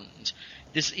James Bond.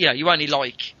 You only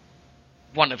like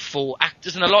one of 4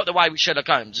 actors, and I like the way with Sherlock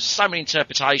Holmes. There's so many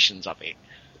interpretations of it.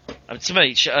 To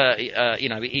me,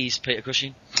 it is Peter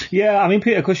Cushing. Yeah, I mean,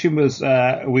 Peter Cushing was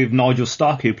with Nigel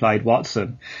Stark, who played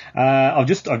Watson. I've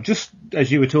just,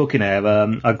 as you were talking there,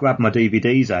 I grabbed my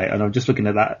DVDs out, and I'm just looking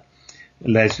at that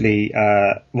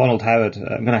Ronald Howard. I'm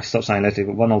going to have to stop saying Leslie,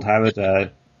 but Ronald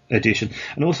Howard edition,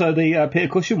 and also the Peter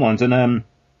Cushing ones. And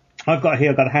I've got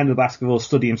Hand of the Baskerville,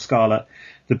 Study in Scarlet,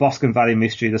 the Boscombe Valley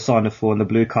Mystery, the Sign of Four, and the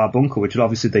Blue Carbuncle, which are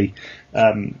obviously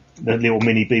the little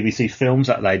mini BBC films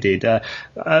that they did.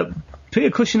 Peter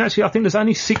Cushing, actually, I think there's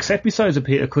only 6 episodes of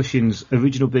Peter Cushing's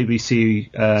original BBC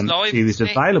series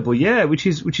available. Yeah, which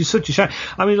is such a shame.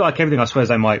 I mean, like everything, I suppose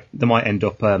they might end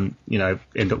up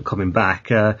coming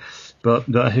back. But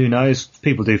who knows?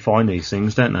 People do find these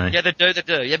things, don't they? Yeah, they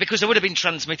do. Yeah, because they would have been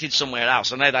transmitted somewhere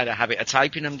else. I know they had a habit of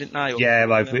taping them, didn't they?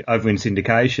 Over in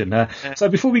syndication. So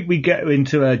before we get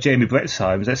into Jamie Brett's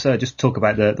Holmes, let's just talk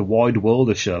about the wide world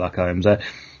of Sherlock Holmes.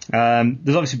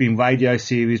 There's obviously been radio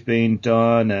series being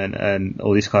done and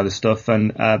all this kind of stuff.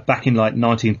 And back in like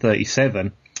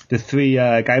 1937, The Three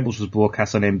Gables was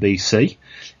broadcast on NBC.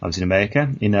 I was in America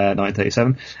in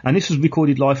 1937, and this was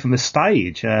recorded live from the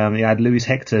stage. He had Louis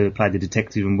Hector, who played the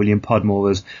detective, and William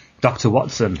Podmore as Dr.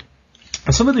 Watson.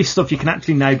 And some of this stuff you can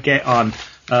actually now get on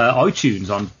iTunes,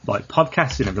 on like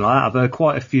podcasting and everything like that. I've heard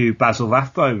quite a few Basil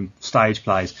Rathbone stage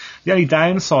plays. The only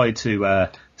downside to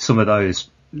some of those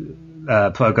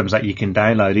programs that you can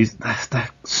download is they're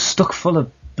stuck full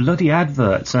of bloody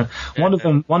adverts. One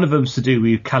of them's to do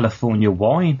with California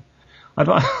wine. I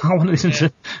want to listen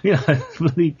to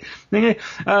bloody thing.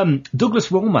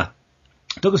 Douglas Wilmer.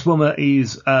 Douglas Wilmer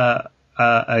is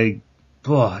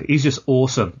he's just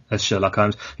awesome as Sherlock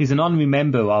Holmes. He's an honorary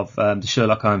member of the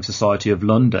Sherlock Holmes Society of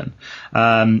London,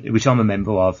 which I'm a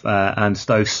member of, and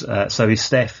so is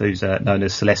Steph, who's known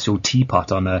as Celestial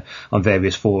Teapot on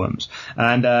various forums.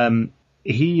 And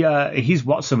his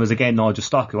Watson was again Nigel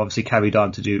Stark, who obviously carried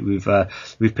on to do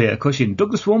with Peter Cushing.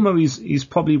 Douglas Wilmer is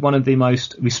probably one of the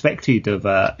most respected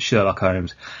of Sherlock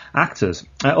Holmes actors.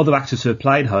 Other actors who have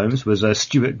played Holmes was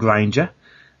Stuart Granger,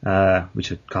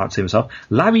 which I can't see myself.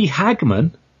 Larry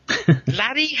Hagman.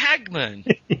 Larry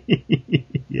Hagman.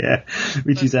 Yeah,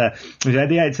 which is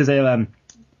it says there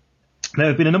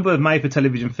have been a number of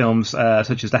made-for-television films,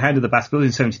 such as The Hound of the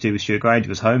Baskervilles in 1972 with Stuart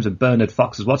Granger as Holmes and Bernard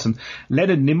Fox as Watson.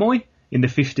 Leonard Nimoy in the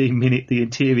 15-minute The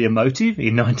Interior Motive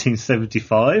in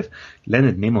 1975.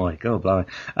 Leonard Nimoy, God blimey.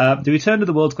 The Return of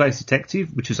the World's Greatest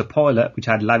Detective, which was a pilot, which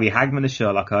had Larry Hagman as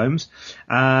Sherlock Holmes.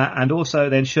 And also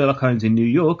then Sherlock Holmes in New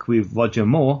York with Roger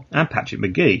Moore and Patrick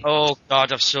McGee. Oh,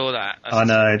 God, I saw that. I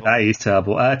know, that is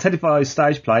terrible. Televised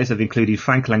stage plays have included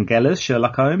Frank Langella's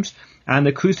Sherlock Holmes, and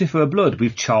The Crucifer of Blood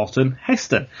with Charlton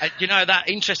Heston. You know, that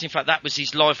interesting fact, that was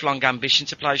his lifelong ambition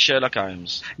to play Sherlock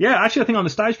Holmes. Yeah, actually, I think on the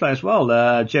stage play as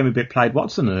well. Jeremy Britt played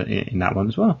Watson in that one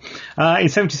as well. In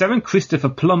 1977, Christopher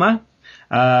Plummer.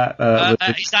 That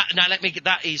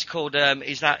is called,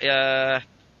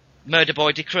 Murder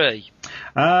by Decree?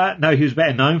 No, he was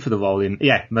better known for the role in,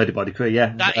 Murder by Decree,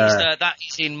 yeah. That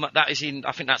is in,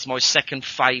 I think that's my second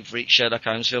favourite Sherlock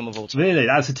Holmes film of all time. Really?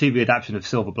 That's a TV adaptation of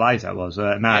Silver Blaze, that was.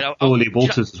 Orley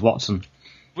Walters as Watson.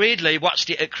 Weirdly, watched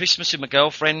it at Christmas with my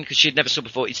girlfriend, because she'd never saw it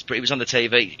before. It was on the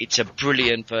TV. It's a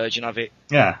brilliant version of it.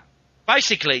 Yeah.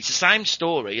 Basically, it's the same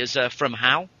story as From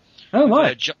Hell. Oh,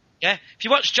 right. Yeah, if you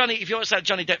watch that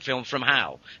Johnny Depp film From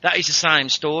Hell, that is the same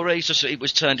story. It's just it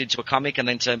was turned into a comic and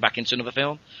then turned back into another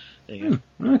film. There you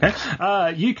go.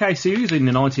 Okay. UK series in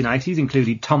the 1980s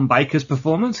included Tom Baker's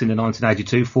performance in the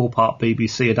 1982 four-part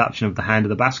BBC adaptation of The Hound of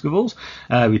the Baskervilles,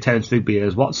 with Terence Rigby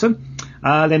as Watson.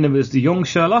 Then there was The Young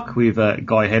Sherlock with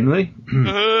Guy Henry.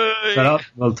 Shut up.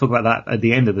 We'll talk about that at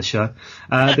the end of the show.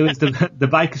 There was the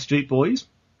Baker Street Boys.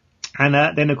 And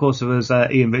then, of course, there was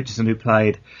Ian Richardson, who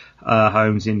played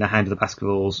Holmes in The Hound of the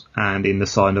Baskervilles and in The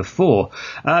Sign of Four.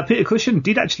 Peter Cushing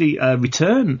did actually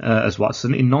return as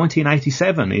Watson in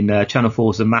 1987 in Channel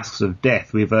 4's The Masks of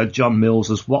Death with John Mills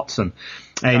as Watson.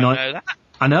 I know that.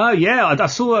 I know, yeah. I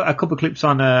saw a couple of clips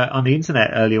on the internet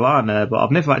earlier on, but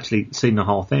I've never actually seen the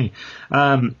whole thing.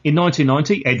 In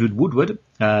 1990, Edward Woodward,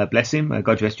 bless him,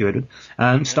 God rest you, Edward,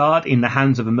 starred in The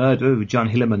Hands of a Murderer with John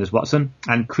Hillerman as Watson,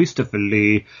 and Christopher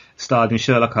Lee starred in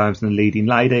Sherlock Holmes and the Leading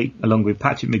Lady, along with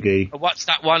Patrick McGee. I watched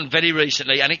that one very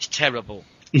recently, and it's terrible.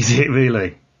 Is it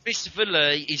really? Christopher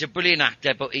Lee, he's a brilliant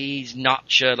actor, but he's not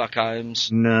Sherlock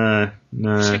Holmes. No.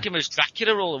 I think him as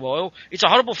Dracula all the while. It's a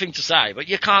horrible thing to say, but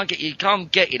you can't get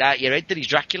it out of your head that he's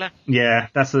Dracula. Yeah,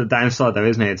 that's the downside though,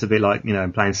 isn't it? It's a bit like,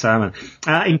 playing Salmon.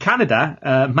 In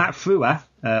Canada, Matt Frewer,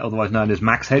 otherwise known as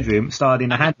Max Headroom, starred in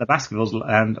The Hand of the Baskervilles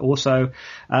and also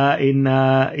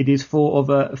in his 4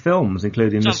 other films,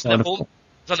 including The Sign of Four.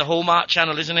 It's on the Hallmark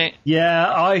Channel, isn't it?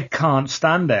 Yeah, I can't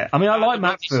stand it. I mean, I like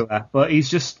Matt Frewer, but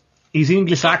his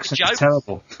English accent is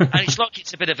terrible. And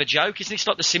it's a bit of a joke, isn't it? It's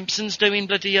like The Simpsons doing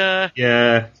bloody... Yeah.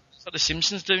 It's like The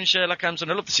Simpsons doing Sherlock Holmes,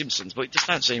 and I love The Simpsons, but it just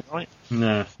don't seem right.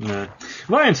 No.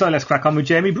 Right, and so let's crack on with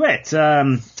Jeremy Brett.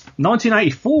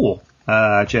 1984,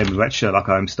 Jeremy Brett, Sherlock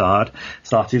Holmes started,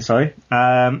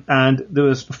 and there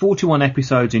was 41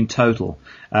 episodes in total,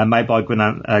 made by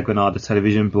Granada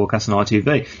Television, Broadcast and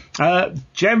ITV.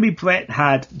 Jeremy Brett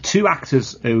had 2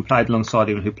 actors who played alongside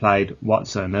him who played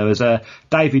Watson. There was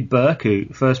David Burke, who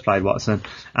first played Watson,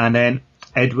 and then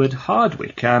Edward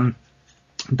Hardwicke.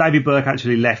 David Burke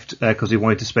actually left because he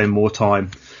wanted to spend more time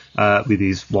with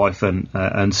his wife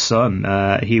and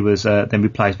son. He was then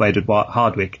replaced by Edward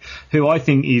Hardwicke, who I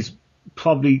think is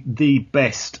probably the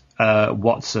best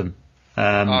Watson.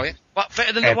 Yeah. What,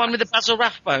 better than the one with the Basil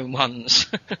Rathbone ones?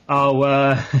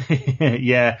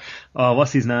 Yeah. Oh,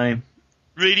 what's his name?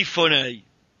 Really funny.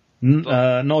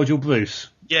 Nigel Bruce.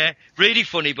 Yeah, really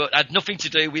funny, but had nothing to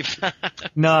do with that.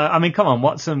 No, I mean, come on,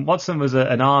 Watson was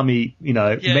an army,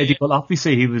 medical officer.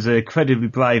 He was an incredibly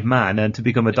brave man, and to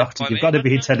become a doctor, you've got to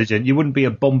be intelligent. You wouldn't be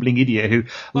a bumbling idiot who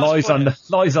lies on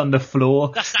the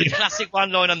floor. That's that classic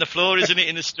one lying on the floor, isn't it,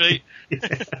 in the street?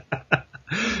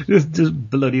 just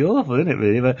bloody awful, isn't it,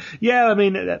 really? But yeah, I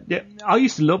mean, I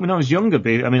used to love when I was younger.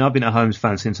 I mean, I've been a Holmes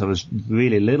fan since I was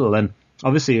really little, and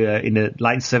obviously in the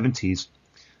late 70s,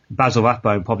 Basil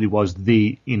Rathbone probably was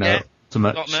the,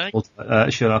 ultimate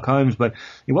Sherlock Holmes, but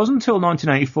it wasn't until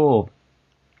 1984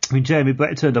 when Jeremy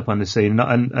Brett turned up on the scene,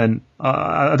 and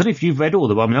I don't know if you've read all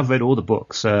the. I mean, I've read all the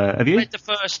books. Have you?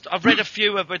 I've read a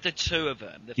few. I've read the 2 of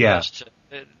them. First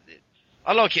 2.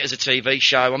 I like it as a TV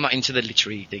show. I'm not into the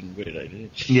literary thing,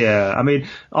 really. Yeah, I mean,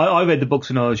 I read the books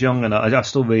when I was young, and I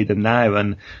still read them now.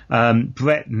 And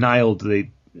Brett nailed the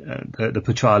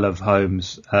portrayal of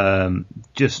Holmes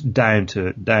just down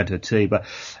to a T, but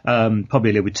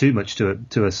probably a little bit too much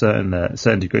to a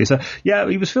certain degree. So yeah,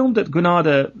 he was filmed at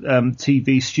Granada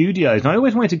TV studios, and I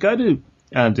always wanted to go to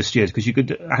the studios because you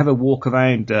could have a walk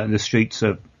around the streets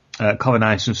of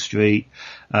Coronation Street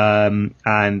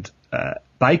and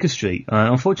Baker Street.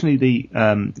 Unfortunately,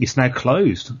 it's now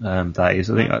closed. That is,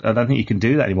 I don't think you can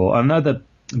do that anymore. I know that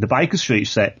the Baker Street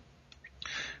set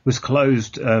was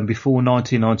closed before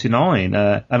 1999,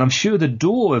 and I'm sure the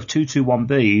door of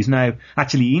 221B is now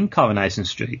actually in Coronation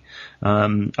Street.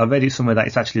 I read it somewhere that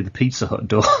it's actually the Pizza Hut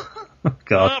door.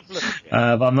 God,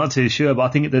 but I'm not too sure. But I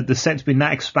think the set's been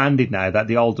that expanded now that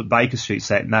the old Baker Street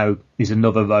set now is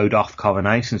another road off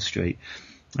Coronation Street.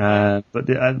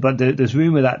 There's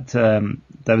rumour that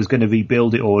they was going to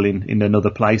rebuild it all in another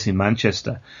place in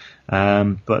Manchester.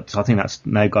 But I think that's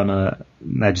now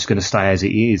just going to stay as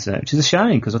it is, which is a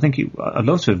shame because I think I'd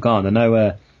love to have gone. I know.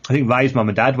 I think Ray's mum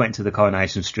and dad went to the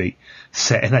Coronation Street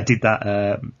set and they did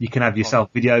that. You can have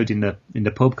yourself videoed in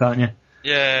the pub, can't you?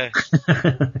 Yeah.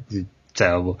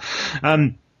 Terrible.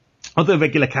 Other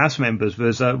regular cast members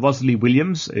was Rosalie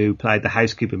Williams, who played the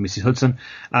housekeeper Mrs. Hudson,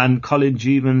 and Colin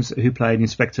Jevons, who played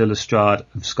Inspector Lestrade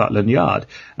of Scotland Yard.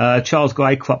 Charles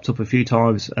Gray cropped up a few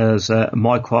times as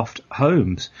Mycroft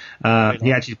Holmes.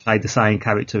 He actually played the same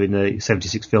character in the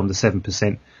 76 film The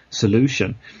 7%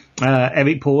 Solution.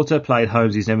 Eric Porter played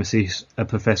Holmes' nemesis,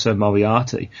 Professor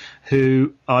Moriarty,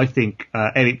 who I think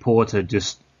Eric Porter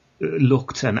just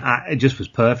looked and just was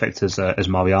perfect as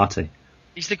Moriarty.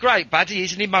 He's the great baddie,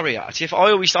 isn't he, Moriarty?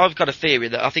 I've got a theory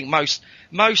that I think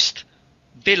most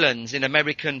villains in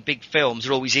American big films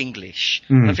are always English.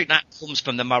 I think that comes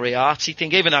from the Moriarty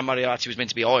thing, even though Moriarty was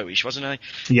meant to be Irish, wasn't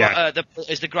he? Yeah. But,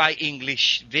 as the great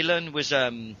English villain was,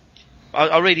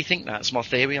 I really think that's my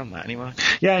theory on that, anyway.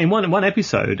 Yeah, in one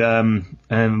episode, and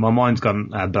my mind's gone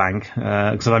blank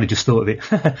because I've only just thought of it.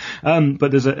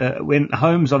 But there's when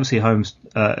Holmes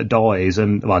dies,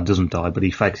 and doesn't die, but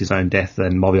he fakes his own death,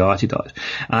 and Moriarty dies,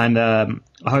 and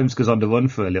Holmes goes on the run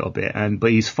for a little bit,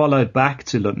 but he's followed back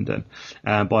to London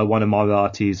by one of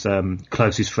Moriarty's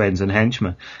closest friends and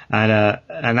henchmen,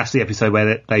 and that's the episode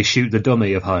where they shoot the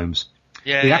dummy of Holmes.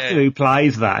 Yeah, the actor who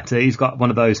plays that, he's got one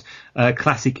of those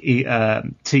classic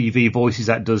TV voices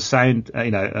that does sound,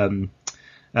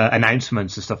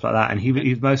 announcements and stuff like that. And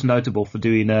he's most notable for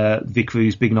doing Vic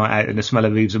Rue's Big Night Out and The Smell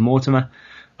of Reeves and Mortimer.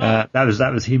 That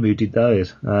was him who did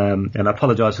those. And I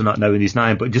apologise for not knowing his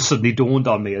name, but it just suddenly dawned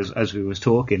on me as we was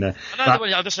talking. I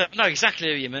know exactly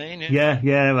who you mean. Yeah.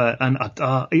 And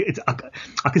I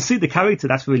can see the character.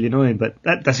 That's really annoying, but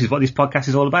that's what this podcast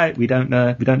is all about. We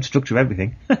don't structure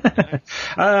everything.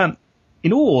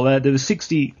 In all, there were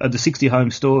 60 of the 60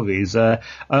 Holmes stories.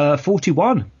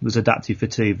 41 was adapted for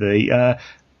TV.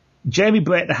 Jeremy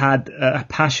Brett had a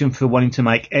passion for wanting to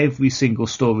make every single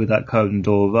story that Conan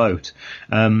Doyle wrote.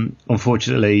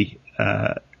 Unfortunately,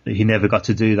 he never got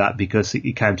to do that because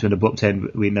he came to an abrupt end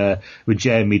when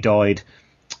Jeremy died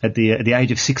at the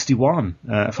age of 61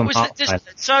 from heart failure.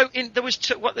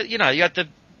 You had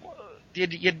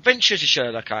the Adventures of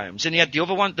Sherlock Holmes, and you had the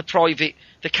other one,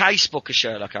 the case book of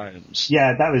Sherlock Holmes.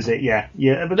 Yeah, that was it. Yeah.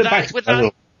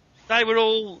 But they were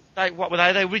all. What were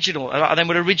they? They original. They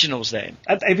were originals then.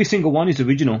 Every single one is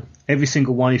original. Every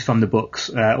single one is from the books.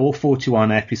 All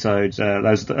 41 episodes.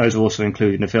 Those are also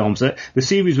included in the films. The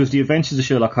series was The Adventures of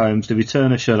Sherlock Holmes, The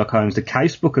Return of Sherlock Holmes, The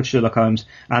Case Book of Sherlock Holmes,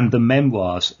 and The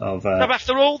Memoirs of. No, but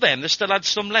after all them, they still had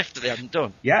some left that they hadn't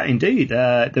done. Yeah, indeed.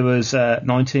 There was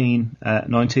 19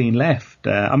 left.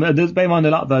 Bear in mind, a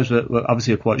lot of those were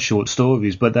obviously quite short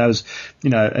stories, but those,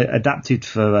 adapted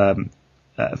for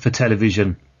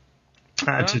television.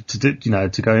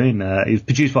 To go in. It was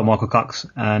produced by Michael Cox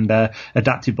and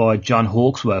adapted by John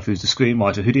Hawksworth, who's the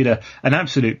screenwriter, who did an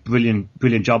absolute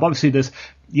brilliant job. Obviously,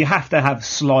 you have to have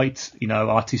slight,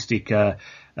 artistic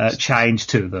change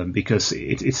to them because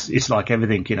it's like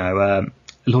everything,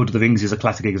 Lord of the Rings is a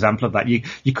classic example of that.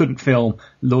 You couldn't film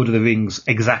Lord of the Rings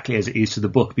exactly as it is to the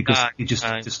book because it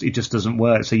just doesn't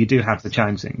work. So you do have to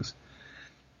change things.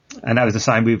 And that was the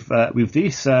same with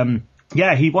this.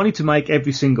 Yeah, he wanted to make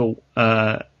every single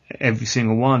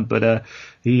one, but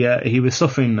he was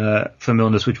suffering from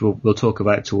illness, which we'll talk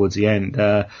about towards the end.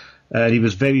 He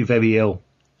was very, very ill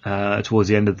towards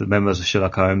the end of the Memoirs of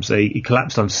Sherlock Holmes. He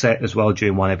collapsed on set as well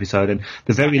during one episode, and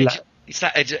the very it's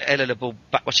that eligible.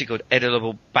 What's he called?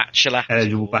 Eligible bachelor.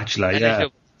 Eligible bachelor. Yeah.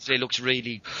 It looks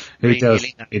really.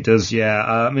 It does.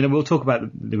 Yeah. We'll talk about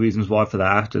the reasons why for that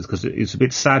after, because it's a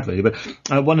bit sad, really. But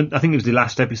I think it was the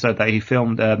last episode that he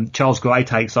filmed. Charles Gray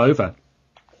takes over.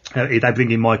 They bring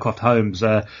in Mycroft Holmes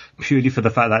purely for the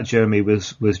fact that Jeremy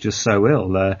was just so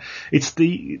ill.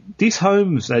 This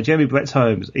Holmes, Jeremy Brett's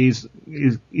Holmes, is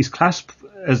classed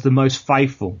as the most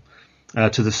faithful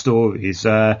to the stories.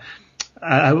 The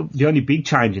only big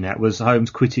change in that was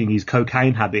Holmes quitting his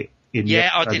cocaine habit. I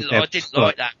did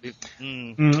like that.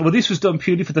 Well, this was done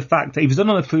purely for the fact that it was done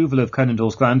on approval of Conan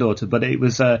Doyle's granddaughter, but it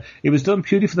was done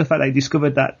purely for the fact they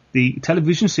discovered that the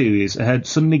television series had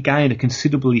suddenly gained a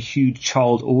considerably huge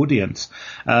child audience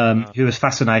who was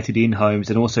fascinated in Holmes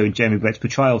and also in Jeremy Brett's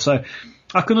portrayal. So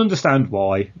I can understand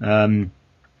why.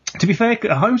 To be fair,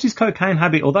 Holmes' cocaine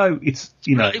habit, although it's,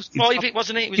 it was private,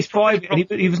 wasn't it? It's private, and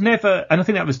he was never, and I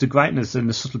think that was the greatness and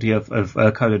the subtlety of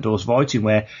Conan Doyle's writing,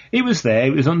 where it was there,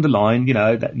 it was underlined,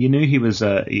 that you knew he was,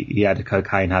 he had a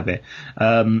cocaine habit,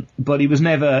 but he was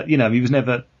never, he was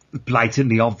never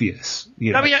blatantly obvious.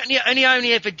 No, he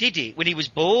only ever did it when he was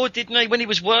bored, didn't he? When he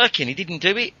was working, he didn't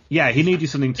do it. Yeah, he needed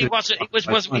something to. It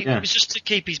was just to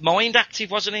keep his mind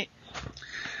active, wasn't it?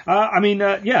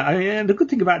 and the good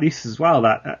thing about this as well,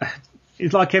 that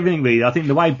it's like everything really. I think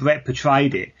the way Brett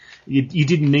portrayed it, you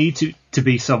didn't need to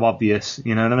be so obvious.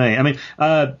 You know what I mean?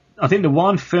 I think the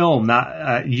one film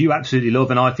that you absolutely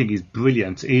love and I think is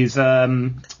brilliant is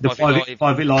the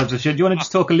Private Lives of Shelley. Do you want to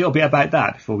just talk a little bit about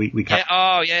that before we can?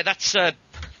 Yeah, that's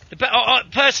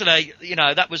personally,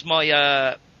 that was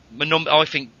my number. I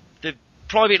think the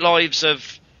Private Lives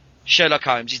of Sherlock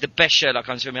Holmes is the best Sherlock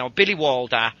Holmes film. Billy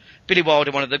Wilder,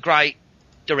 one of the great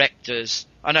directors.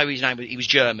 I know his name, he was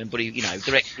German, but he,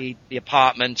 directed The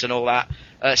Apartment and all that.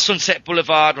 Sunset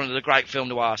Boulevard, one of the great film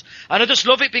noirs. And I just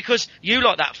love it because you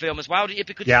like that film as well, don't you?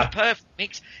 Because it's a perfect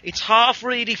mix. It's half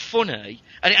really funny,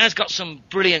 and it has got some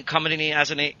brilliant comedy in it,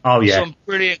 hasn't it? Oh, yeah. Some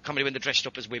brilliant comedy when they're dressed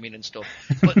up as women and stuff.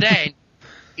 But then,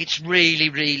 it's really,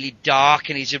 really dark,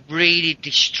 and he's really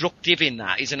destructive in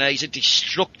that, isn't he? He's a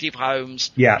destructive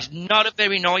Holmes. Yeah. He's not a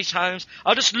very nice Holmes.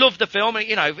 I just love the film.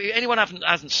 If anyone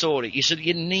hasn't saw it,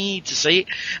 you need to see it.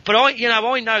 But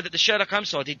I know that the Sherlock Holmes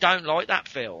side, they don't like that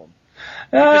film.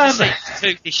 Because it's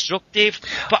too destructive.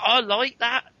 But I like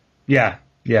that. Yeah.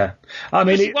 I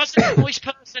mean, he wasn't a nice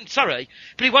person. Sorry,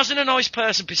 but he wasn't a nice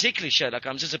person, particularly Sherlock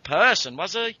Holmes as a person,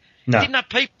 was he? No. He didn't have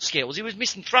people skills. He was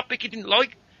misanthropic. He didn't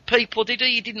like people, did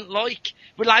he? He didn't like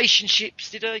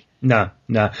relationships, did he? No.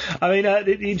 I mean,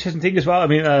 the interesting thing as well,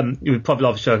 with Private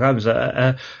Life of Sherlock Holmes,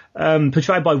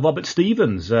 portrayed by Robert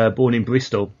Stevens, born in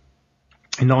Bristol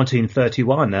in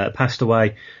 1931, passed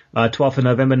away 12th of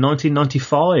November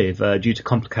 1995 due to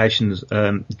complications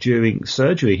during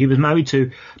surgery. He was married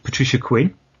to Patricia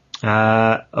Quinn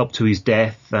up to his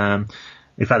death.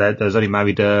 In fact, they was only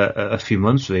married a few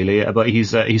months, really. But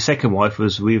his second wife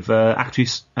was with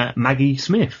actress Maggie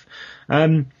Smith.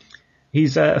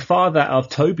 He's a father of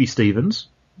Toby Stevens,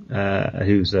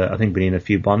 who's I think been in a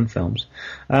few Bond films.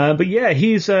 But yeah,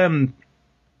 he's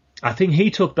I think he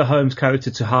took the Holmes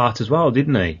character to heart as well,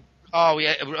 didn't he? Oh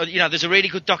yeah, there's a really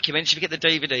good documentary. If you get the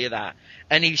DVD of that,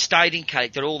 and he stayed in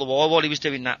character all the while he was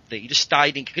doing that thing. He just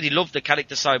stayed in because he loved the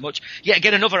character so much. Yeah,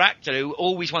 again, another actor who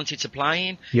always wanted to play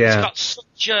him. Yeah,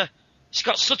 it's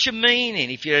got such a meaning.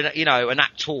 If you're an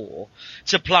actor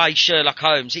to play Sherlock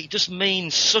Holmes, it just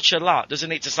means such a lot,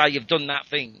 doesn't it? To say you've done that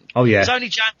thing. Oh yeah, it's only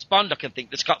James Bond I can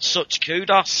think that's got such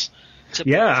kudos.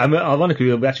 Ironically,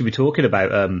 we'll actually be talking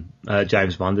about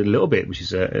James Bond in a little bit, which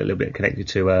is a little bit connected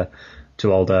to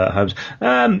old Holmes.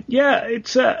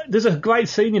 There's a great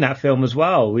scene in that film as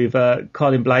well with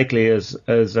Colin Blakely as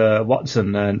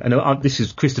Watson, and this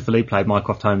is Christopher Lee played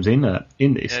Mycroft Holmes in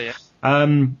this. Yeah. I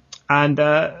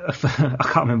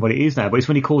can't remember what it is now, but it's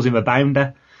when he calls him a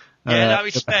bounder.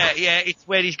 It's fair. Yeah, it's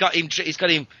where he's got him.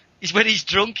 It's when he's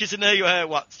drunk, isn't he,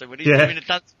 Watson? When he's doing a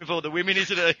dance with all the women,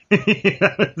 isn't he?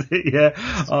 Yeah.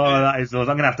 Oh, that is awesome.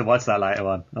 I'm going to have to watch that later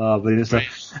on. Oh, brilliant.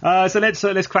 So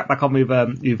let's crack back on with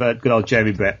good old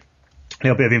Jeremy Brett. A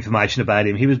little bit of information about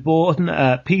him. He was born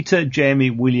Peter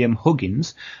Jeremy William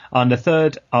Huggins on the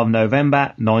 3rd of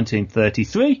November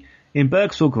 1933 in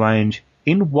Berksall Grange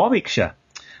in Warwickshire.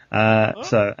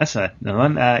 So that's no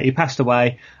one. He passed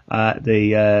away at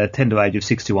the tender age of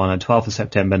 61 on 12th of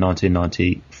September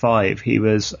 1995. He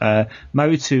was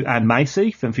married to Anne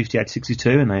Macy from 58 to 62,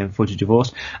 and they unfortunately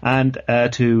divorced, and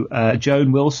to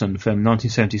Joan Wilson from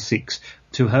 1976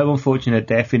 to her unfortunate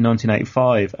death in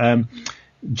 1985.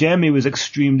 Jeremy was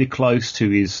extremely close to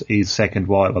his second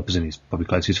wife. I presume he's probably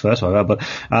close to his first wife, but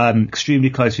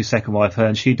extremely close to his second wife,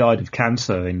 and she died of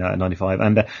cancer in 95,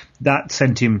 and that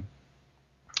sent him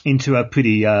into a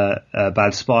pretty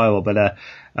bad spiral, but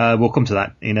we'll come to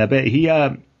that in a bit.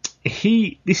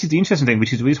 This is the interesting thing,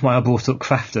 which is the reason why I brought up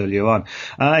Kraft earlier on.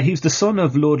 He's the son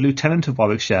of Lord Lieutenant of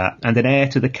Warwickshire and an heir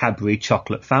to the Cadbury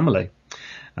chocolate family.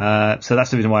 So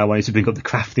that's the reason why I wanted to bring up the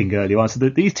Kraft thing earlier on, so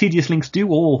that these tedious links do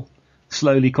all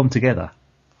slowly come together.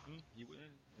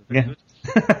 Yeah.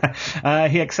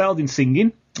 He excelled in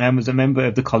singing and was a member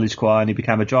of the college choir, and he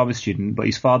became a drama student, but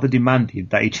his father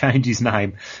demanded that he change his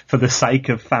name for the sake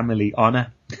of family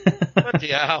honour. Bloody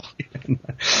hell.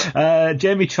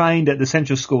 Jeremy trained at the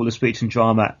Central School of Speech and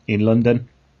Drama in London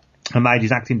and made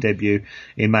his acting debut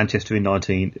in Manchester in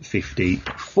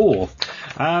 1954.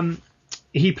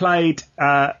 he played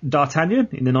D'Artagnan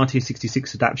in the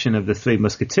 1966 adaptation of The Three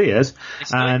Musketeers,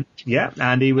 and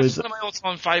he was one of my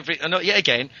all-time favourite. And yet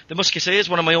again, The Musketeers,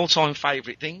 one of my all-time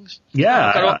favourite things.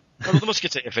 Yeah, I love the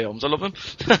Musketeer films. I love them.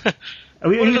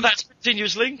 That's a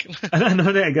continuous link.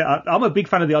 I'm a big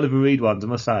fan of the Oliver Reed ones, I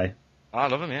must say. I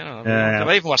love them, yeah.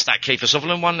 I even watched that Kiefer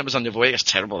Sutherland one that was on the other week. It's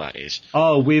terrible, that is.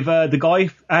 Oh, with the guy,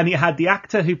 and he had the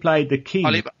actor who played the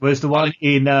king was the one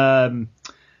in the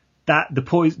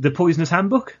Poisoner's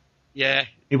Handbook. Yeah,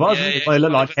 it was. It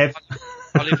looked like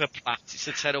Oliver Platt. It's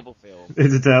a terrible film.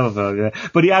 It's a terrible film, yeah.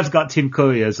 But he has got Tim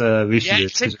Curry as Richard. Yeah,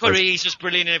 Tim Curry, he's just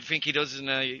brilliant in everything he does, isn't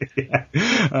he? Yeah.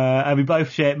 And we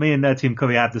both share, me and Tim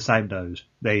Curry have the same nose.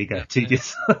 There you go,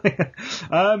 tedious.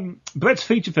 Brett's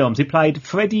feature films, he played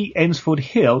Freddie Ensford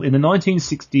Hill in the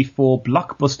 1964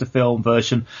 blockbuster film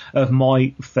version of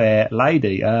My Fair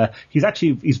Lady.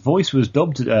 His voice was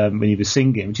dubbed when he was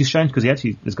singing, which is strange because he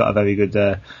actually has got a very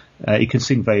good, he can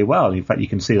sing very well. In fact, you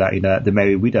can see that in The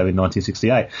Merry Widow in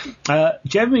 1968.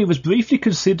 Jeremy was briefly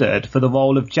considered for the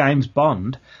role of James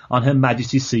Bond on Her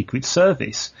Majesty's Secret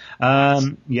Service.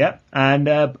 And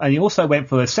he also went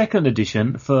for a second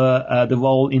audition for the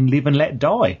role in Live and Let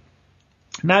Die.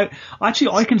 Now,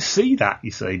 actually, I can see that,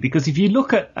 you see, because if you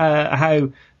look at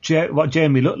what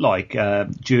Jeremy looked like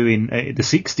during the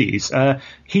 60s,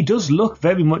 he does look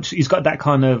very much, he's got that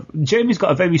kind of, Jeremy's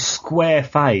got a very square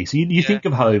face. You think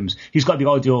of Holmes, he's got the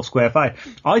ideal square face.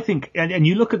 I think, and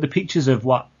you look at the pictures of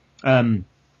what Ian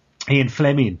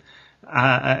Fleming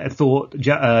thought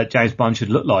James Bond should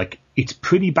look like, it's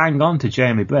pretty bang on to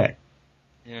Jeremy Brett.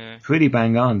 Yeah. Pretty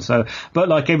bang on. So, but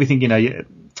like everything, I've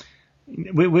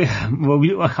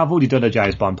already done a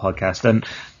James Bond podcast, and,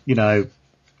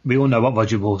 we all know what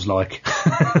Roger Moore's like.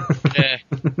 Yeah.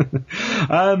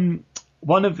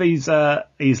 One of his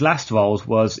last roles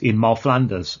was in Moll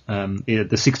Flanders,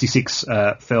 the 66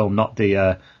 film, not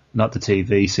the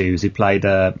TV series. He played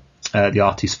the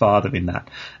artist's father in that.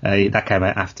 That came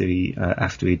out after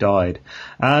he died.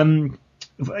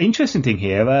 Interesting thing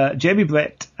here, Jeremy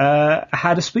Brett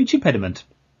had a speech impediment.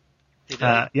 He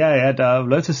had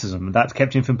lotusism. That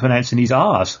kept him from pronouncing his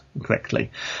R's correctly.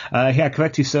 He had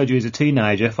corrective surgery as a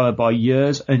teenager, followed by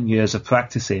years and years of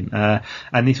practicing.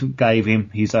 And this gave him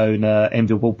his own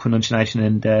enviable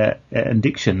pronunciation and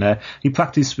diction. He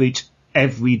practiced speech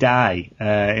every day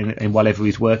in whatever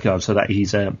he's working on, so that he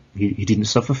didn't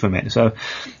suffer from it. But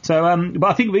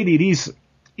I think really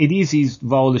it is his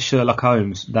role as Sherlock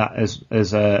Holmes that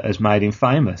has made him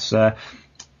famous.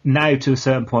 Now, to a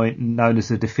certain point, known as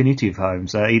the definitive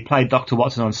Holmes. He played Dr.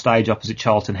 Watson on stage opposite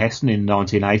Charlton Heston in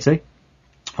 1980,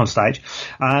 on stage.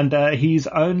 And he's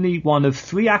only one of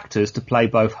 3 actors to play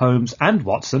both Holmes and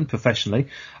Watson professionally.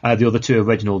 The other 2 are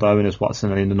Reginald Owen as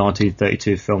Watson in the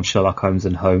 1932 film Sherlock Holmes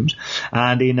and Holmes.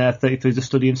 And in 33 The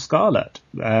Study in Scarlet,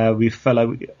 with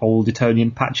fellow old Etonian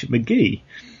Patrick McGee.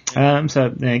 So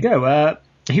there you go.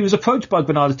 He was approached by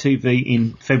Granada TV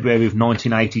in February of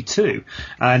 1982,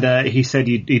 and he said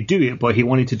he'd do it, but he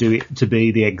wanted to do it to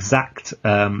be the exact,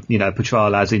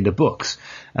 portrayal as in the books.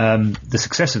 The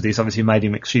success of this obviously made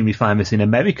him extremely famous in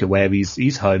America, where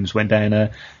his Holmes went down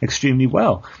extremely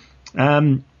well.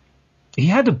 He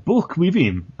had a book with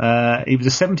him. It was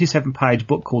a 77-page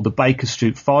book called The Baker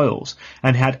Street Files,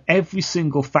 and had every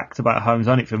single fact about Holmes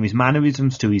on it, from his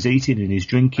mannerisms to his eating and his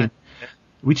drinking.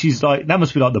 Which is that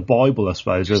must be like the Bible, I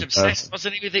suppose. He was obsessed,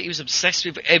 wasn't he, with it? He was obsessed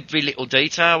with every little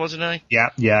detail, wasn't he?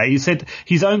 Yeah. He said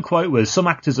his own quote was, "Some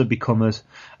actors are becomers.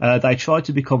 They try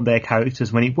to become their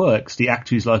characters. When it works, the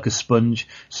actor is like a sponge,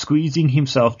 squeezing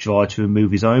himself dry to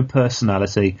remove his own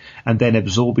personality and then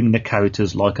absorbing the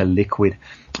characters like a liquid."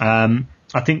 I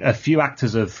think a few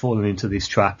actors have fallen into this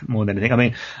trap more than anything. I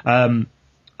mean,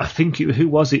 I think who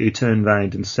was it who turned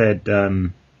around and said...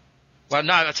 Well,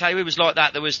 no, I tell you, it was like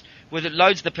that. There was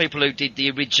loads of the people who did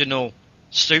the original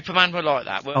Superman were like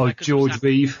that. George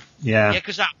Reeve. Yeah. Yeah,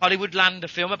 because that Hollywoodland, a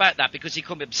film about that, because he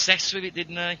became obsessed with it,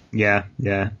 didn't he? Yeah.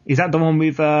 Is that the one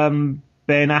with Ben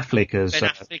Affleck? Ben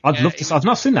Affleck, I'd love to. I've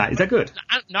not seen that. Is that good?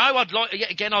 No, I'd like. Yeah,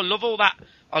 again, I love all that.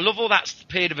 I love all that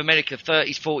period of America,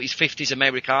 30s, 40s, 50s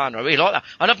Americana. I really like that.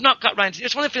 And I've not got round to it.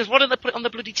 It's one of the films, why don't they put it on the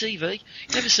bloody TV?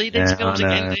 You never see these films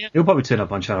again, do you? It'll probably turn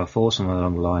up on Channel 4 somewhere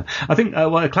along the line. I think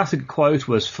a classic quote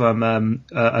was from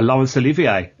Laurence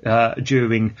Olivier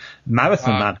during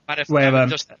Marathon Man, where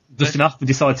Dustin Hoffman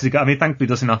decided to go. I mean, thankfully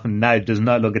Dustin Hoffman now does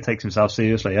no longer take himself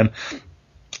seriously, and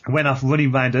went off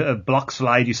running round a blocks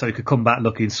for ages so he could come back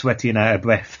looking sweaty and out of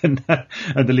breath. And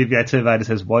Olivier turned around and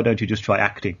says, "Why don't you just try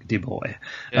acting, dear boy?"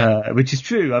 Yeah. Which is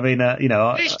true. I mean,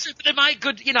 it's true, but they make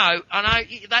good, and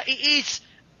that it is,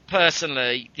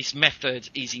 personally, this method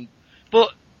is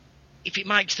but if it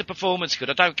makes the performance good,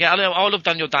 I don't care. I love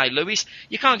Daniel Day-Lewis.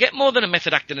 You can't get more than a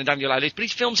method actor than Daniel Day-Lewis, but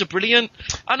his films are brilliant.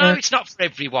 I know it's not for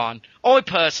everyone. I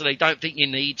personally don't think you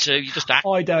need to. You just act.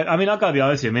 I don't. I mean, I've got to be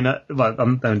honest with you. I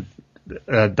mean,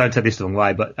 don't take this the wrong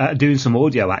way, but doing some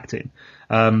audio acting,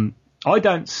 I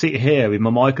don't sit here with my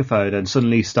microphone and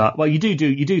suddenly start. Well, you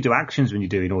do actions when you're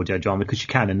doing audio drama because you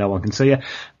can and no one can see you.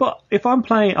 But if I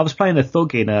was playing a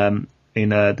thug in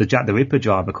the Jack the Ripper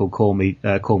drama called Call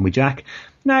Me Jack.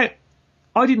 Now,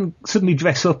 I didn't suddenly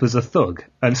dress up as a thug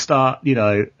and start,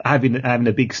 having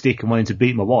a big stick and wanting to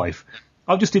beat my wife.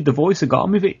 I just did the voice and got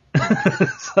on with it.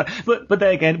 but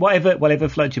there again, whatever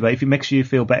floats your boat, if it makes you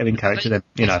feel better in character, then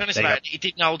He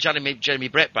didn't hold Jeremy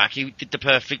Brett back. He did the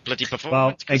perfect bloody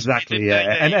performance. Well, exactly,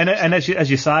 yeah. And as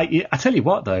you say, I tell you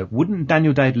what though, wouldn't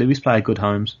Daniel Day-Lewis play a good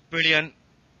Holmes? Brilliant.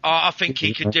 I think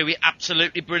he could do it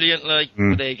absolutely brilliantly.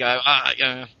 But there you go.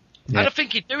 Yeah. And I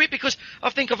think he'd do it because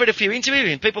I think I've read a few interviews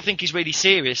with him. People think he's really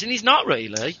serious, and he's not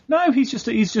really. No, he's just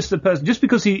a person. Just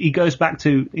because he goes back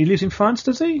to, he lives in France,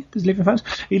 does he? Does he live in France?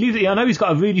 I know he's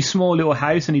got a really small little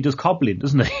house, and he does cobbling,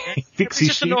 doesn't he? He fixes he's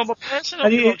just a normal person.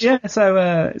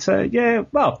 So yeah.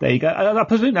 Well, there you go. I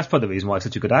presume that's probably the reason why he's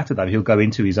such a good actor. Though he'll go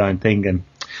into his own thing,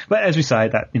 but as we say,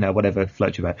 that whatever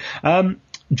floats your boat.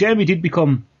 Jeremy did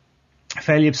become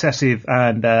fairly obsessive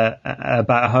and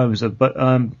about Holmes, but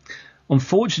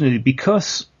unfortunately,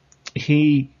 because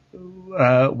he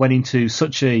went into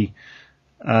such a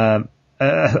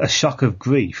shock of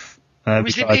grief.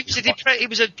 He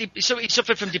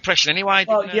suffered from depression anyway.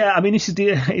 Well, yeah, I mean, this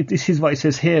is what it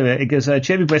says here. It goes,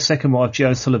 Jeremy Brett's second wife,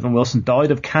 Joan Sullivan Wilson,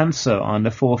 died of cancer on the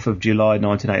 4th of July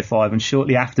 1985, and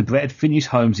shortly after, Brett had finished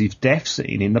Holmes' death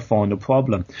scene in The Final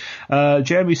Problem.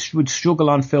 Jeremy would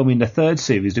struggle on filming the third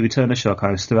series, The Return of Sherlock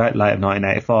Holmes, throughout late of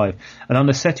 1985, and on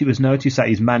the set it was noticed that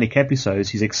his manic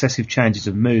episodes, his excessive changes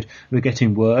of mood, were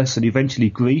getting worse, and eventually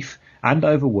grief and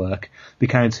overwork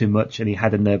became too much, and he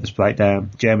had a nervous breakdown.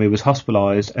 Jeremy was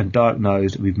hospitalised and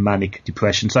diagnosed with manic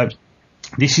depression. So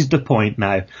this is the point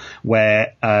now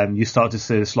where you start to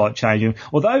see a slight change.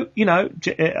 Although,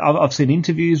 I've seen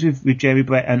interviews with Jeremy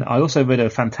Brett, and I also read a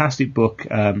fantastic book,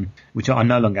 which I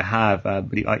no longer have, but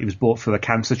it was bought for a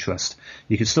cancer trust.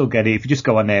 You can still get it if you just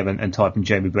go on there and type in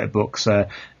Jeremy Brett books.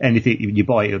 Anything you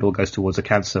buy, it all goes towards a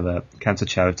cancer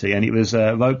charity. And it was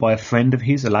wrote by a friend of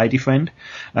his, a lady friend,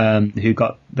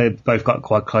 they both got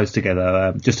quite close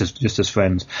together, just as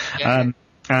friends. Yeah.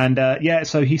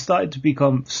 So he started to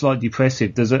become slightly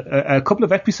depressive. There's a couple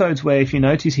of episodes where, if you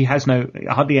notice, he has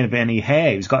hardly any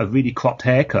hair. He's got a really cropped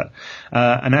haircut.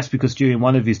 And that's because during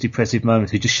one of his depressive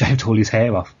moments, he just shaved all his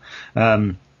hair off.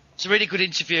 It's a really good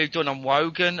interview done on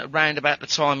Wogan around about the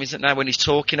time, isn't there, when he's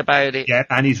talking about it? Yeah,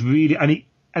 and and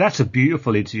that's a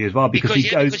beautiful interview as well, because he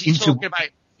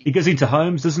goes into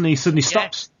Holmes, doesn't he? Suddenly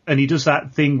stops and he does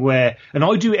that thing where, and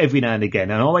I do it every now and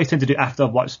again, and I always tend to do it after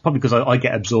I've watched, probably because I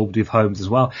get absorbed with Holmes as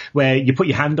well, where you put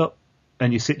your hand up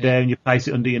and you sit there and you place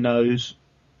it under your nose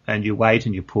and you wait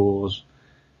and you pause.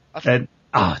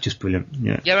 Just brilliant.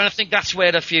 Yeah, and I think that's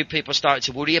where a few people started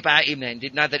to worry about him then,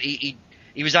 didn't they? That he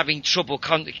was having trouble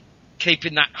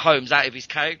keeping that Holmes out of his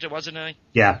character, wasn't he?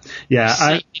 Yeah.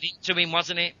 Seeping into him,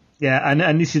 wasn't it? Yeah,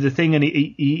 and this is the thing, and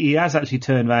he has actually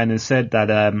turned around and said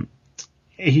that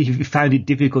he found it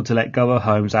difficult to let go of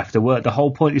Holmes after work. The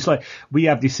whole point is, like, we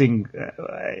have this thing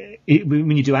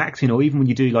when you do acting, or even when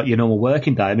you do like your normal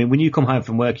working day. I mean, when you come home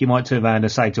from work, you might turn around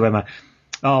and say to Emma,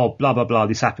 "Oh, blah blah blah,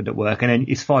 this happened at work," and then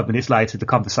it's 5 minutes later, the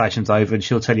conversation's over, and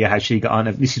she'll tell you how she got on.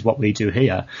 And this is what we do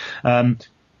here,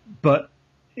 but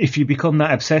if you become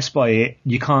that obsessed by it,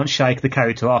 you can't shake the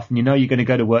character off. And you're going to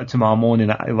go to work tomorrow morning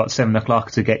at 7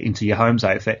 o'clock to get into your Holmes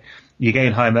outfit. You're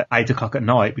getting home at 8 o'clock at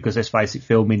night because, let's face it,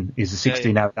 filming is a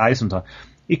 16-hour day sometimes.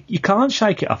 You can't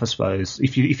shake it off, I suppose,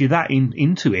 if you're that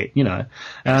into it,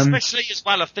 Especially as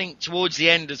well, I think, towards the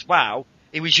end as well,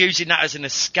 he was using that as an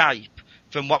escape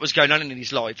from what was going on in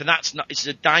his life, and it's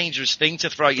a dangerous thing to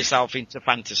throw yourself into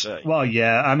fantasy. Well,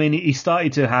 yeah, I mean, he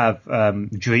started to have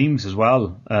dreams as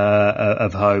well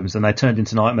of Holmes, and they turned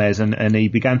into nightmares, and he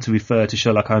began to refer to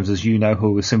Sherlock Holmes as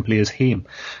who as simply as him.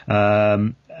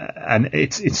 And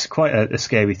it's quite a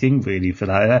scary thing, really, for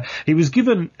that. He was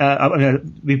given.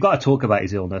 We've got to talk about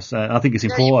his illness. I think it's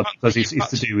important because it's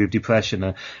to do with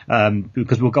depression.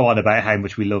 Because we'll go on about how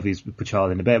much we love his portrayal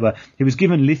in a bit. But he was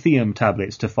given lithium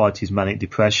tablets to fight his manic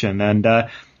depression, and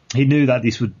he knew that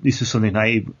this was something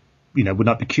that would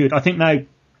not be cured. I think now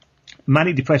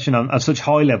manic depression on such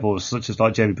high levels, such as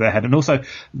like Jeremy Brett had, and also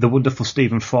the wonderful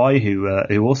Stephen Fry, who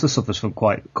also suffers from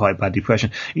quite bad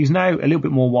depression. He's now a little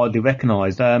bit more widely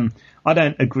recognised. I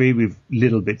don't agree with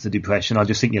little bits of depression. I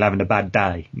just think you're having a bad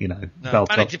day, you know. No,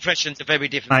 manic depression's a very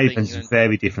different thing. It's a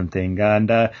very different thing, and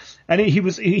he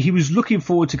was looking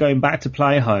forward to going back to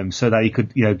play home so that he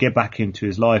could, you know, get back into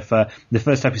his life. The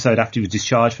first episode after he was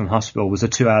discharged from hospital was a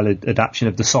 2-hour adaptation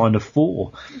of The Sign of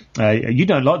 4. You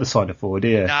don't like The Sign of 4, do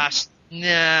you?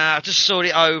 Nah, I just saw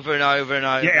it over and over and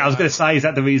over. Yeah, I was going to say, is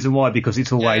that the reason why? Because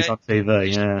it's always on TV.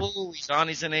 It's always on,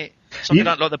 isn't it? Something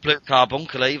don't like the Blue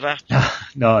Carbuncle either.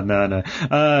 No.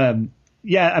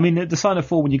 Yeah, I mean, The Sign of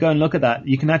 4, when you go and look at that,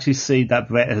 you can actually see that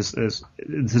Brett has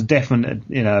definite,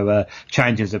 you know,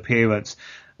 change in his appearance.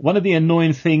 One of the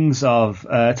annoying things of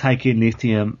taking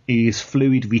lithium is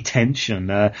fluid retention.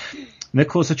 And of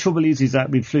course, the trouble is that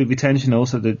with fluid retention,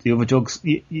 also the other drugs,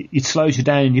 it slows you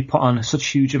down and you put on such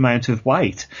huge amount of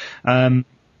weight. And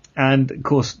of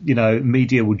course, you know,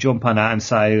 media will jump on that and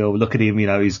say, "Oh, look at him! You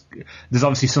know, there's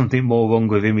obviously something more wrong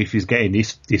with him if he's getting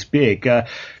this big."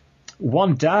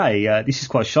 One day, this is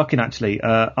quite shocking actually.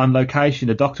 On location,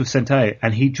 a doctor was sent out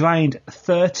and he drained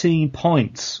 13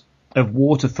 pints of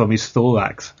water from his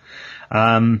thorax.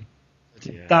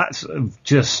 That's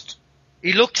just.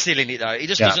 He looks ill in it though. He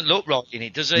just doesn't look right in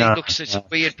it, does he? No, He looks such a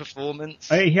weird performance.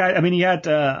 He had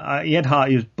heart.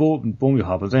 He was born with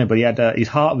heart, but he had his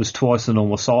heart was twice the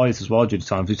normal size as well during the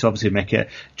time, which obviously make it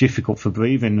difficult for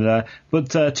breathing.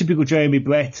 But typical Jeremy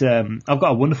Brett. I've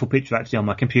got a wonderful picture actually on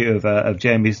my computer of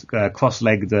Jeremy's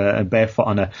cross-legged and barefoot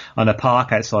on a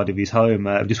park outside of his home,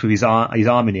 just with his arm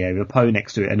in the air, with a Poe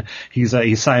next to it, and he's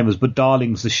saying was, "But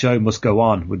darlings, the show must go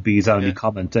on," would be his only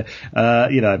comment.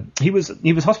 You know, he was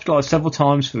hospitalised several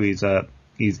times for his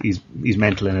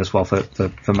mental illness as well,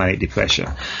 for manic depression,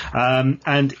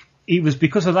 and it was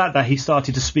because of that he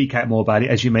started to speak out more about it,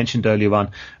 as you mentioned earlier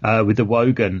on, with the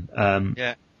Wogan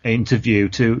interview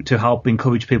to help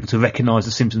encourage people to recognise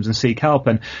the symptoms and seek help,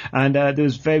 and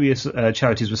there's various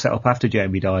charities were set up after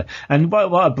Jeremy died, and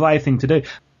what a brave thing to do.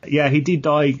 Yeah, he did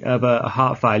die of a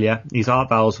heart failure. His heart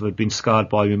valves had been scarred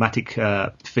by rheumatic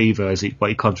fever, what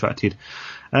he contracted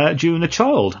during a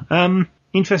child.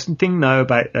 Interesting thing though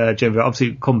about Jeremy,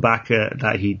 obviously come back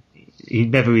that he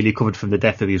never really recovered from the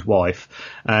death of his wife,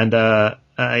 and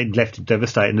it left him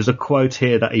devastated. And there's a quote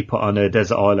here that he put on a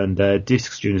Desert Island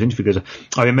Discs during his interview. Goes,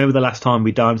 "I remember the last time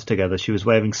we danced together. She was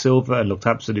wearing silver and looked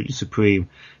absolutely supreme,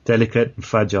 delicate and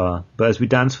fragile. But as we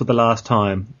danced for the last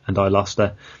time and I lost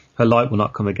her, her light will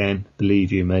not come again,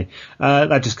 believe you me."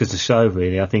 That just goes to show,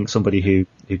 really. I think somebody who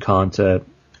can't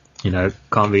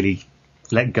really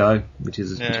let go, which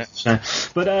is a shame.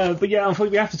 But yeah,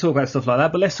 unfortunately we have to talk about stuff like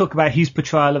that. But let's talk about his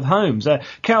portrayal of Holmes.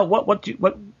 Cal, what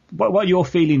are your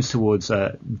feelings towards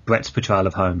Brett's portrayal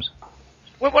of Holmes?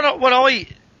 Well,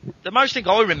 the most thing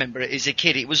I remember as a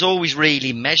kid, it was always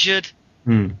really measured.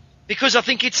 Because I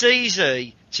think it's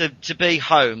easy to be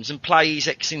Holmes and play his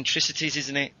eccentricities,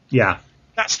 isn't it? Yeah.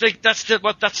 That's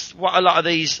what a lot of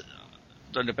these.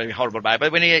 Don't know, very horrible about it,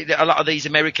 but a lot of these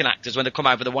American actors, when they come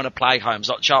over, they want to play Holmes,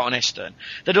 like Charlton Heston.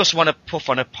 They just want to puff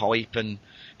on a pipe, and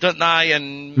don't they?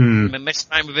 And mess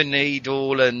around with a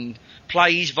needle and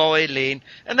play his violin.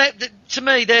 And to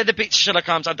me, they're the bits Sherlock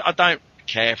Holmes I don't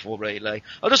care for, really.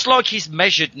 I just like his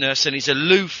measuredness and his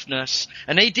aloofness,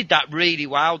 and he did that really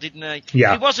well, didn't he?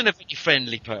 Yeah. He wasn't a very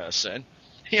friendly person.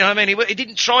 You know what I mean? He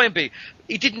didn't try and be.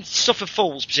 He didn't suffer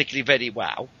fools particularly very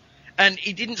well, and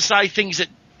he didn't say things that.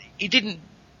 He didn't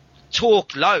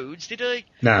talk loads, did he?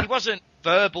 No. He wasn't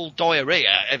verbal diarrhea,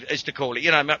 as to call it.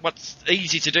 You know, what's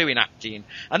easy to do in acting.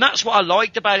 And that's what I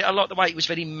liked about it. I liked the way it was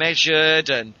very measured,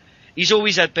 and he's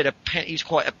always had a bit of he's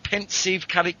quite a pensive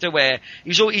character where he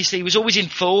was always in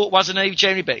thought, wasn't he,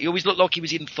 Jeremy Brett? He always looked like he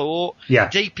was in thought,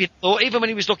 deep in thought. Even when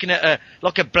he was looking at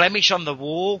a blemish on the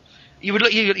wall, you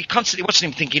constantly watching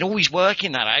him thinking, "Oh, he's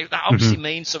working that out. That obviously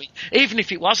means something," even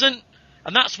if it wasn't.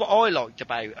 And that's what I liked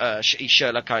about his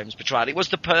Sherlock Holmes portrayal. It was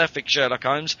the perfect Sherlock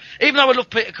Holmes. Even though I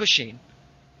love Peter Cushing,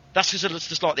 that's because I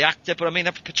just like the actor. But I mean,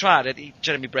 I've portrayed it.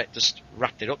 Jeremy Brett just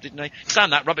wrapped it up, didn't he?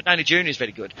 Saying that, Robert Downey Jr. is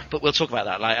very good, but we'll talk about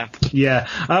that later. Yeah,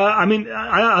 I mean,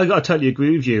 I totally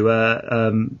agree with you.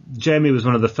 Jeremy was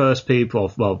one of the first people,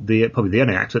 probably the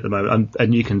only actor at the moment,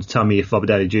 and you can tell me if Robert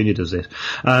Downey Jr. does this,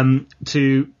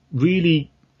 to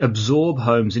really absorb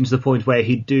Holmes into the point where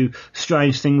he'd do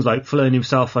strange things like throwing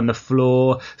himself on the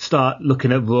floor, start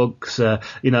looking at rugs,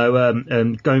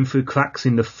 going through cracks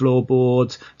in the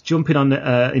floorboards, jumping on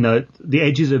the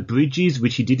edges of bridges,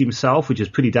 which he did himself, which was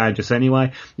pretty dangerous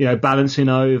anyway, balancing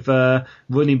over,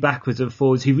 running backwards and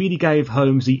forwards. He really gave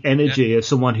Holmes the energy of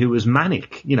someone who was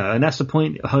manic, and that's the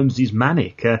point. Holmes is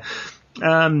manic.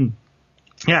 I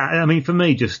mean, for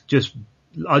me,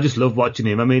 I just love watching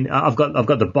him. I mean, I've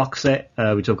got the box set,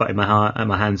 which I've got in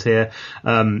my hands here.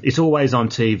 It's always on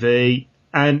TV.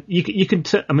 And you can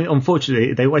I mean,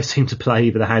 unfortunately, they always seem to play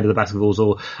either the Hand of the Baskervilles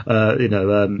or,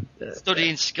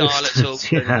 Studying Scarlet. Or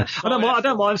yeah. I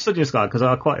don't mind Studying Scarlet because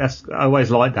I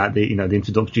always like that, the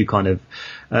introductory kind of,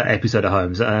 episode of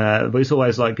Holmes. But it's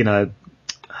always like,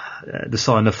 the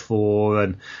Sign of Four,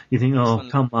 and you think, oh,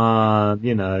 come on,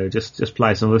 just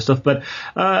play some other stuff. But,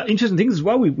 interesting things as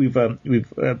well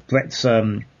with Brett's,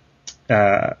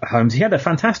 Holmes. He had a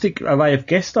fantastic array of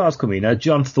guest stars coming in.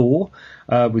 John Thor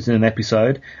was in an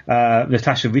episode.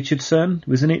 Natasha Richardson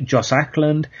was in it. Joss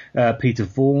Ackland, Peter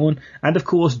Vaughan, and of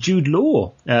course Jude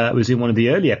Law was in one of the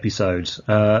early episodes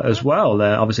as well.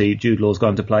 Obviously, Jude Law's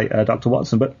gone to play Dr.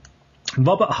 Watson, but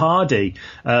Robert Hardy,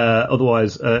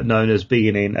 otherwise known as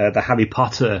being in the Harry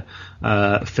Potter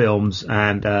films,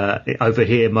 and over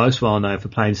here most well known for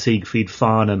playing Siegfried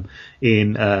Farnham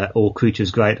in All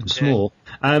Creatures Great and Small.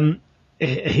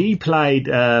 He played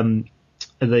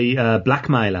the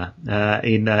blackmailer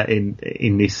in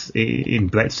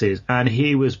Brett's series, and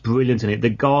he was brilliant in it. The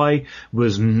guy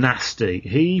was nasty.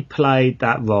 He played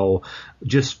that role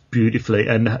just beautifully.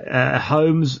 And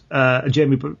Holmes,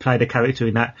 Jeremy played a character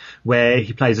in that where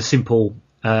he plays a simple,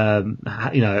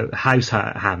 house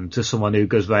hand to someone who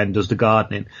goes around and does the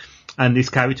gardening. And this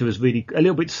character was really a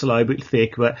little bit slow, a bit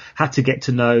thick, but had to get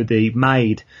to know the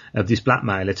maid of this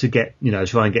blackmailer to get,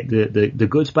 try and get the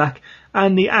goods back.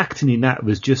 And the acting in that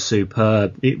was just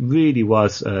superb. It really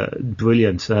was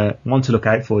brilliant. One to look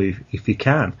out for if you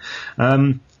can.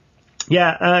 Talking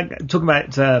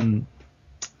about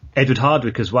Edward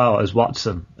Hardwicke as well as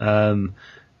Watson.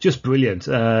 Just brilliant.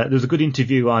 There was a good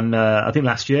interview on, I think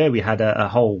last year we had a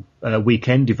whole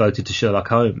weekend devoted to Sherlock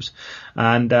Holmes,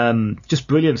 and just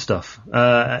brilliant stuff. He's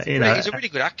a really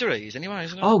good actor, isn't he?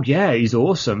 Oh yeah, he's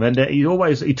awesome, and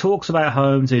he talks about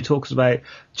Holmes, and he talks about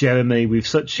Jeremy with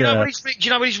such. Do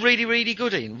you know what he's really, really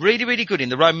good in? Really, really good in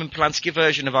the Roman Polanski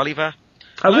version of Oliver.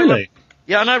 Oh really?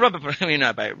 Yeah, I know Robert. You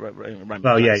know about Roman.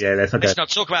 Well, yeah. Let's not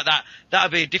talk about that. That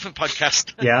would be a different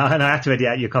podcast. Yeah, and I had to edit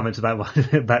out your comments about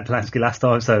Polanski last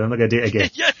time, so I'm not going to do it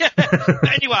again. yeah.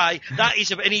 Anyway,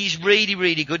 and he's really,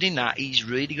 really good in that. He's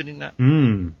really good in that.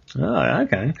 Oh,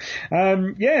 okay.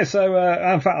 So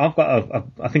in fact,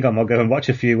 I think I might go and watch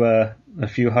a few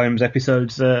Holmes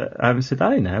episodes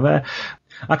today now.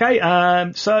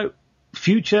 So.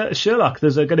 Future Sherlock.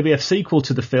 There's going to be a sequel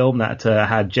to the film that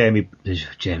had Jeremy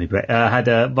Brett, had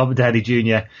Robert Downey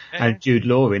Jr. and Jude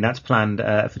Law in. That's planned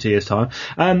for 2 years' time.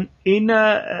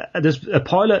 There's a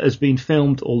pilot has been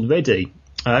filmed already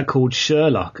called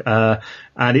Sherlock, and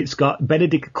it's got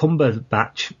Benedict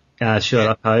Cumberbatch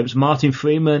Sherlock Holmes, Martin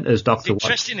Freeman as Dr. What's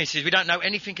interesting is we don't know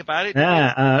anything about it.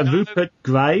 Rupert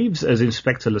Graves as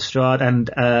Inspector Lestrade, and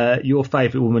your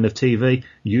favourite woman of TV,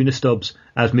 Una Stubbs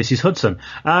as Mrs. Hudson.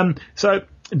 So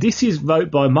this is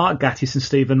wrote by Mark Gatiss and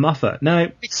Stephen Moffat. Now,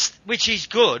 which is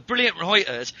good, brilliant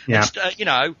writers. Yeah.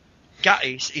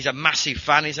 Gatiss is a massive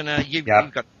fan, isn't he? You've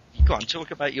got. Go on,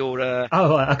 talk about your...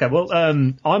 okay. Well,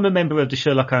 I'm a member of the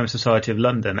Sherlock Holmes Society of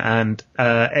London, and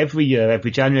every year, every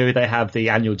January, they have the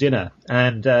annual dinner,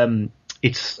 and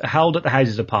it's held at the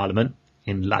Houses of Parliament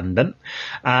in London,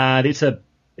 and it's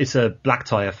a black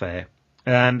tie affair,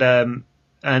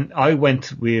 and I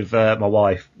went with my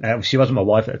wife. She wasn't my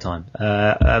wife at the time.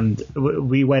 And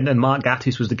we went, and Mark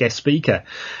Gatiss was the guest speaker.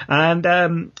 And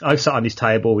I sat on this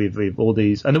table with all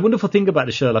these. And the wonderful thing about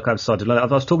the Sherlock Holmes Society, I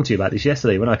was talking to you about this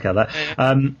yesterday when I came that.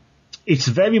 It's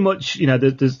very much,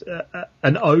 there's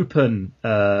an open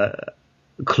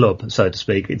club, so to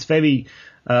speak. It's very...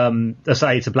 I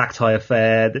say it's a black tie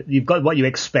affair. You've got what you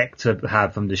expect to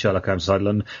have from the Sherlock Holmes Society of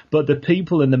London, but the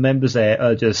people and the members there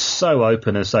are just so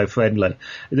open and so friendly.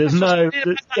 There's no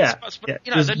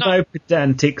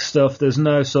pedantic stuff. There's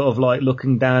no sort of like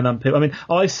looking down on people. I mean,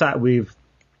 I sat with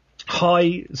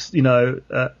high,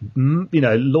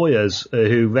 lawyers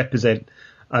who represent,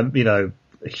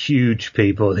 huge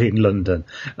people in London.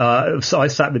 So I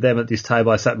sat with them at this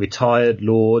table. I sat retired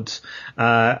lords,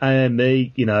 and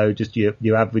me, just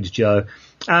your average Joe.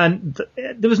 And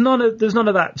there was none of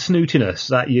that snootiness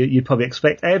that you'd probably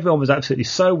expect. Everyone was absolutely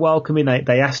so welcoming.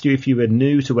 They asked you if you were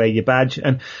new to wear your badge,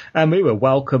 and we were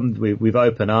welcomed with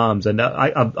open arms. And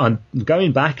I'm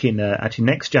going back in actually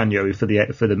next January for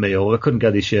the meal. I couldn't go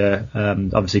this year,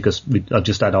 obviously because I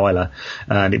just had Isla,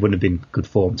 and it wouldn't have been good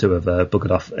form to have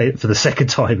buggered off for the second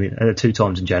time, 2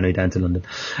 times in January down to London.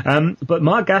 But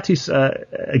Mark Gatiss,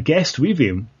 a guest with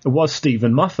him was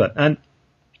Stephen Moffat, and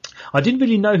I didn't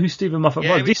really know who Stephen Moffat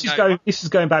was. This is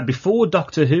going back before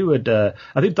Doctor Who had. I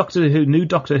think Doctor Who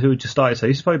had just started. So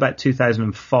this is probably about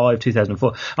 2005,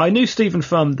 2004. I knew Stephen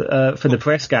from the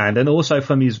Press Gang and also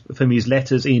from his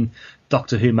letters in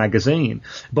Doctor Who magazine.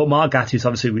 But Mark Gatiss,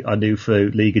 obviously, I knew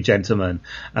through League of Gentlemen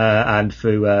and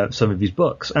through some of his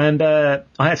books. And I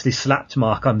actually slapped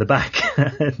Mark on the back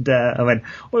and I went,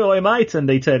 "Oi, mate!" And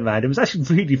he turned around. It was actually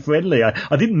really friendly.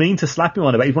 I didn't mean to slap him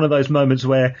on it, but it's one of those moments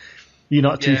where you're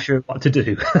not too sure what to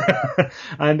do.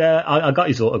 And I got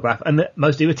his autograph. And the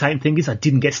most irritating thing is I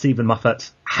didn't get Stephen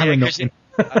Moffat's.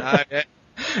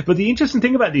 But the interesting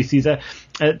thing about this is Mark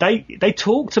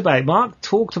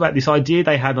talked about this idea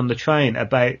they had on the train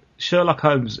about Sherlock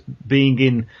Holmes being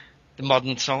in the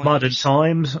modern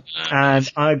times.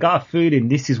 And I got a feeling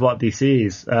this is what this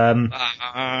is.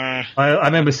 I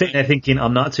remember sitting there thinking,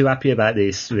 I'm not too happy about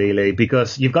this, really,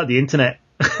 because you've got the internet.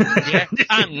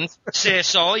 And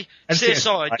CSI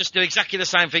just do exactly the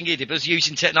same thing he did, but was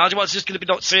using technology. Well, it's just going to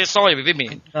be not CSI with him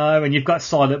in. No, and you've got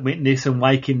Silent Witness and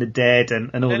Waking the Dead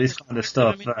and all this kind of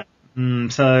stuff. But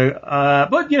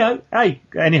hey,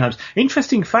 anyhow,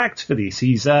 interesting fact for this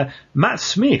is Matt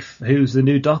Smith, who's the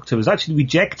new Doctor, was actually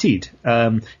rejected.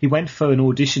 He went for an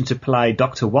audition to play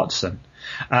Dr. Watson.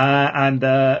 And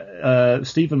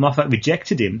Stephen Moffat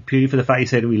rejected him purely for the fact he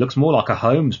said he looks more like a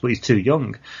Holmes, but he's too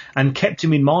young, and kept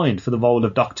him in mind for the role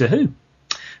of Doctor Who.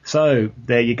 So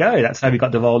there you go. That's how we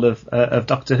got the role of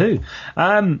Doctor Who.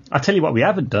 I tell you what, we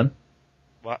haven't done.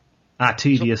 What? Our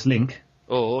tedious link.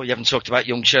 Oh, you haven't talked about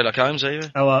young Sherlock Holmes, have you?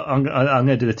 Oh, I'm going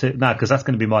to do the two. No, because that's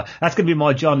going to be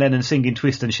my John Lennon singing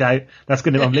Twist and Shout.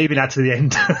 I'm leaving that to the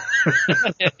end.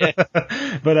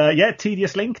 But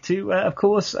tedious link to, of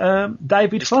course,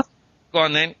 David Frost. Go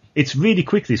on then. It's really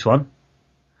quick, this one.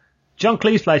 John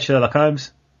Cleese played Sherlock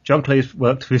Holmes. John Cleese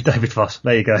worked with David Frost.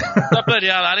 There you go. Oh, bloody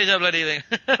hell, that is a bloody thing.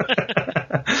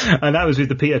 And that was with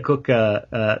the Peter Cook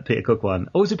one.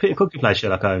 Or was it Peter Cook who played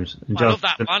Sherlock Holmes? And I love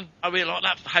that one. I really like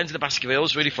that. Hounds of the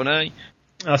Baskervilles, really funny.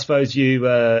 I suppose you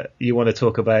want to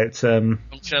talk about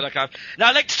Sherlock Holmes.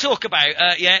 Now let's talk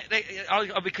about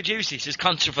we could use this as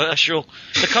controversial.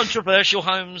 The controversial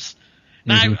Holmes.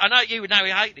 Now, I know you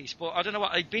hate this, but I don't know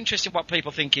what, it'd be interesting what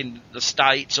people think in the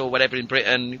States or whatever, in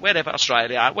Britain, wherever,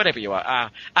 Australia, whatever you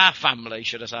are, our family,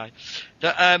 should I say.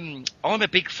 That, I'm a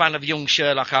big fan of young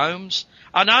Sherlock Holmes.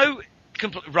 I know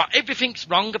everything's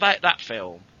wrong about that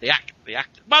film. The actor.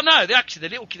 Well, no,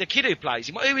 the kid who plays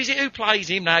him. Who is it who plays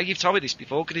him now? You've told me this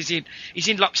before, because he's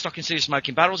in Lock, Stock and Two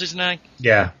Smoking Barrels, isn't he?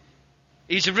 Yeah.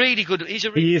 He's a really good, he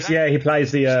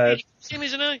plays the, him,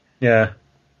 isn't he? Yeah.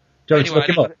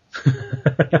 Anyway,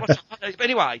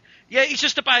 it's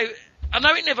just about. I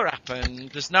know it never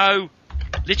happened. There's no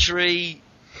literary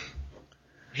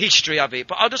history of it,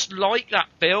 but I just like that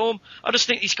film. I just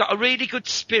think he's got a really good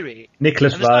spirit.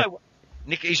 Nicholas Ray.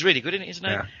 He's really good in it, isn't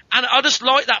he? Yeah. And I just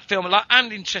like that film a lot.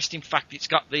 And interesting fact, it's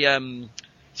got the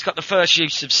first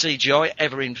use of CGI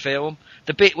ever in film.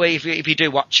 The bit where, if you do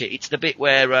watch it, it's the bit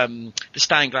where the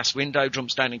stained glass window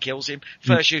jumps down and kills him.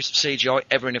 First use of CGI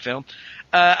ever in a film.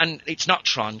 And it's not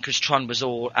Tron, because Tron was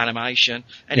all animation.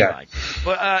 Anyway. Yeah.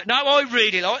 But, no, I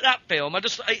really like that film.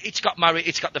 It's got Moriarty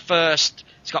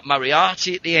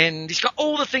at the end. It's got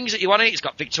all the things that you want in it. It's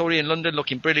got Victorian London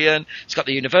looking brilliant. It's got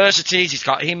the universities. It's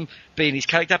got him being his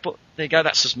character. But there you go,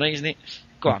 that's just me, isn't it?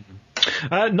 Go on.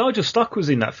 Nigel Stock was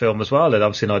in that film as well, and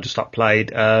obviously Nigel Stock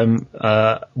played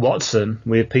Watson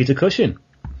with Peter Cushing.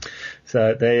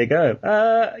 So there you go.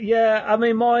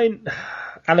 Mine.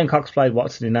 Alan Cox played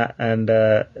Watson in that, and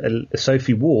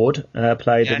Sophie Ward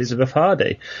played Elizabeth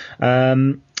Hardy.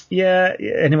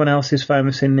 Anyone else who's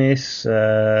famous in this?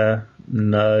 No,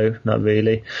 not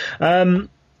really. Barry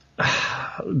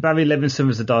Levinson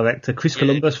was the director. Chris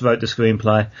Columbus wrote the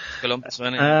screenplay. Columbus,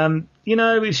 wasn't it?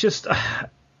 It's just,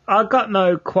 I've got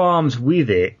no qualms with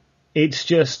it. It's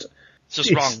just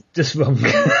wrong. Just wrong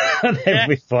on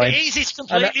every point. It is. It's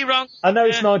completely wrong. I know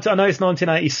it's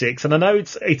 1986, and I know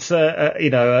it's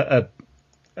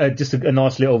just a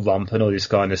nice little romp and all this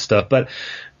kind of stuff. But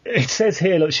it says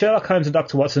here, look, Sherlock Holmes and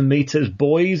Dr. Watson meet as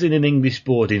boys in an English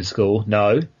boarding school.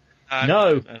 No.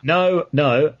 Holmes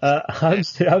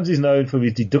is known for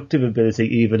his deductive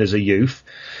ability even as a youth.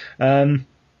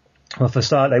 Well, for a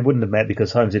start, they wouldn't have met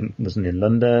because Holmes wasn't in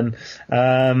London.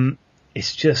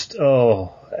 It's just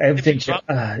everything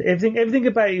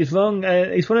about it is wrong.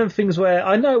 It's one of the things where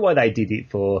I know why they did it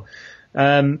for,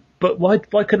 but why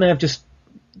couldn't they have just,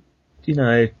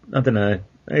 I don't know.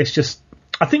 It's just.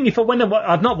 I think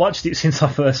I've not watched it since I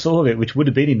first saw it, which would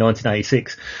have been in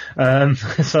 1986.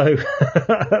 So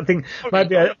I think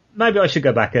maybe I should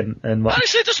go back and watch.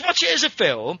 Honestly, just watch it as a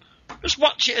film. Just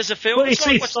watch it as a film. Well,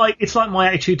 it's like my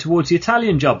attitude towards the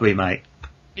Italian Job remake.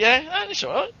 Yeah, it's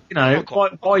all right.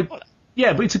 Why?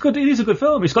 Yeah, but it is a good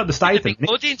film. It's got the Statham.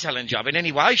 It the Italian Job in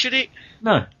any way, should it?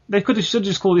 No, they should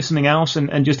just call it something else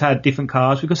and just had different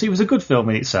cars because it was a good film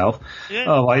in itself. Yeah.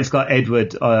 Oh, well, it's got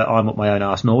Edward. I'm up my own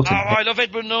arse, Norton. Oh, I love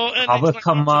Edward Norton. Oh, well,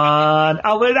 come on.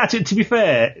 Oh, well, that's it. To be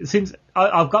fair, since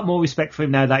I've got more respect for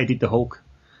him now that he did the Hulk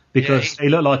because he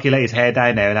looked like he let his hair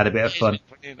down there and had a bit of fun.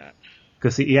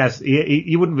 Because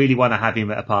you wouldn't really want to have him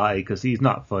at a party because he's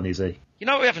not fun, is he? You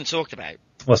know what we haven't talked about?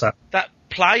 What's that? That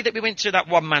play that we went to, that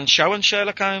one-man show on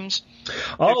Sherlock Holmes.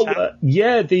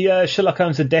 The Sherlock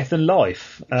Holmes: A Death and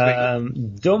Life,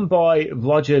 done by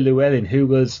Roger Llewellyn, who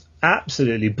was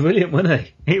absolutely brilliant, wasn't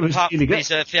he? He was really good. His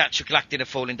theatrical acting of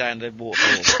falling down the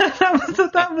waterfall.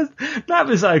 that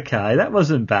was okay. That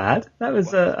wasn't bad. I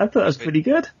thought that was pretty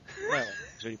good. Well, it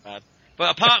was really bad.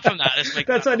 But apart from that,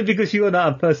 that's only because you're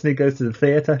not a person who goes to the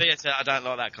theatre. I don't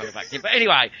like that kind of acting. But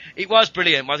anyway, it was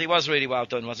brilliant. It was really well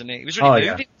done, wasn't it? It was really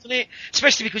moving, wasn't it?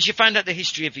 Especially because you found out the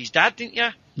history of his dad, didn't you?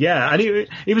 Yeah, and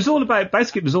it was all about.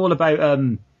 Basically, it was all about.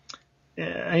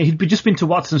 He'd just been to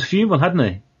Watson's funeral, hadn't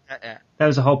he? Yeah. That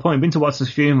was the whole point. He'd been to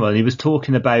Watson's funeral, and he was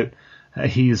talking about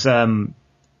his their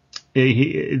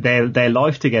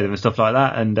life together and stuff like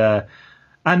that.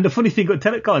 And the funny thing,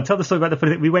 tell the story about the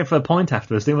funny thing. We went for a pint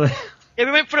afterwards, didn't we? Yeah,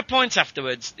 we went for a pint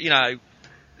afterwards. It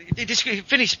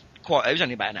finished it was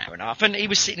only about an hour and a half, and he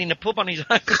was sitting in the pub on his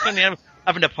own,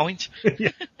 having a pint.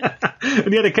 Yeah.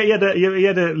 And he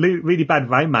had a really bad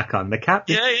rain mac on the cap.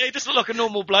 Yeah, he just looked like a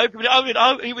normal bloke.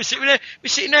 He was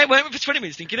sitting there, weren't we, for 20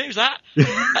 minutes thinking, who's that? And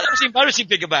that was the embarrassing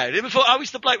thing about it. We thought,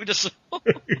 it's the bloke we just saw.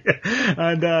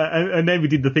 And then we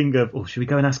did the thing of, should we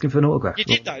go and ask him for an autograph? You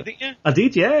did though, didn't you? I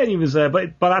did, yeah. And he was,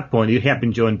 but by that point he had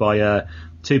been joined by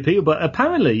two people. But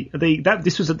apparently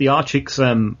this was at the Archicks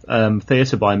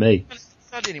theatre by me.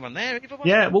 Not anyone there either.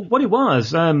 Yeah, well, what it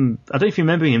was, I don't know if you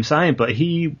remember him saying, but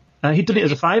he'd done it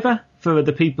as a favour for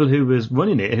the people who was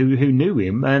running it, who knew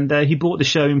him, and he brought the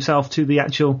show himself to the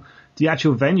actual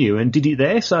venue and did it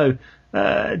there. So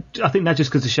I think that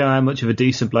just goes to show how much of a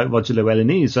decent bloke Roger Llewellyn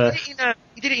is.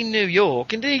 He did it in New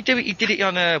York, and he did it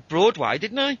on Broadway,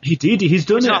 didn't he? He did. He's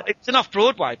done it. It's an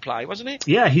off-Broadway play, wasn't it?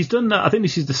 Yeah, he's done. I think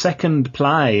this is the second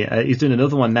play. He's doing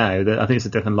another one now. I think it's A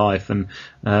Death and Life, and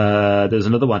there's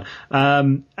another one.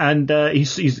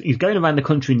 He's going around the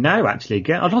country now. Actually,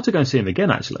 again, I'd like to go and see him again.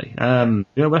 Actually,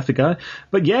 we'll have to go.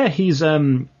 But yeah, he's.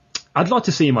 I'd like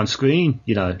to see him on screen.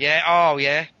 Yeah. Oh,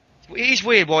 yeah. It's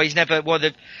weird why he's never.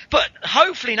 But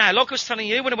hopefully now, like I was telling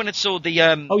you when I went and saw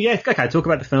the. Oh yeah, okay. Talk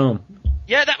about the film.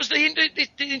 Yeah, that was the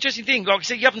interesting thing. Like I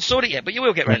said, you haven't saw it yet, but you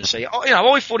will get around to see it.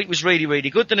 I thought it was really, really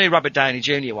good, the new Robert Downey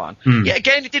Jr. one. Yeah,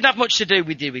 again, it didn't have much to do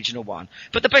with the original one.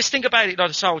 But the best thing about it, like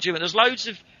I told you, and there's loads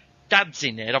of dads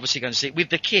in there, obviously going to see it with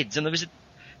the kids, and there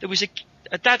was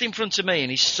a dad in front of me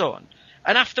and his son,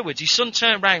 and afterwards his son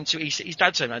turned round to his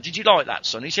dad turned round, did you like that,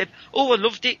 son? He said, I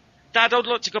loved it. Dad, I'd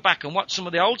like to go back and watch some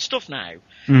of the old stuff now.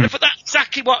 And I thought that's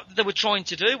exactly what they were trying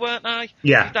to do, weren't they?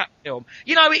 Yeah. With that film.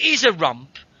 It is a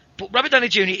romp. But Robert Downey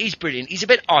Jr. is brilliant. He's a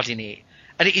bit odd in it.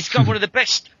 And he's got one of the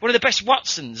best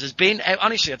Watsons has been.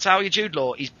 Honestly, I tell you, Jude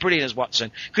Law, he's brilliant as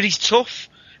Watson. Because he's tough.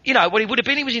 What he would have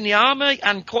been, he was in the army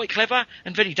and quite clever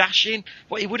and very dashing,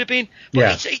 what he would have been.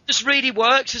 But it just really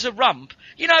works as a romp.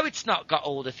 It's not got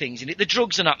all the things in it. The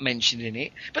drugs are not mentioned in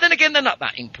it. But then again, they're not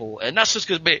that important. That's just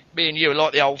because me and you are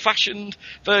like the old-fashioned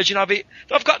version of it.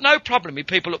 I've got no problem with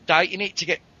people updating it to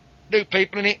get new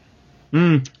people in it.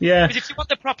 Yeah. Because if you want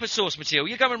the proper source material,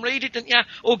 you go and read it, don't you?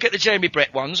 Or get the Jeremy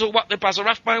Brett ones, or what the Basil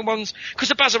Rathbone because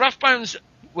the Basil Rathbones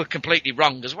were completely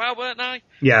wrong as well, weren't they?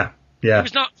 Yeah. Yeah. He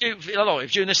was not alive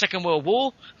during the Second World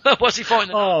War. Was he fighting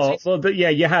the Nazis? Oh, well,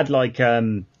 you had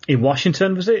in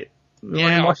Washington, was it?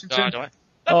 Yeah, in Washington.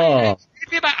 He'd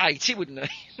be about 80, wouldn't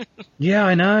he? Yeah,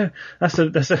 I know. That's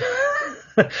a.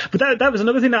 But that was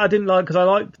another thing that I didn't like because I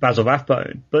liked Basil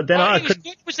Rathbone. But then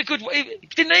It was a good.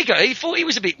 Didn't he go? He thought he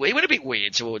was he went a bit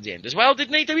weird towards the end as well,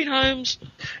 didn't he? Doing Holmes.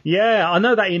 Yeah, I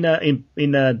know that in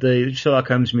the Sherlock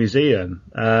Holmes Museum,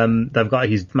 they've got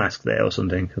his mask there or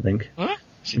something. I think. Huh?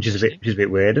 Which is a bit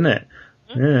weird, isn't it?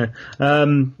 Yeah.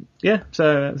 Yeah.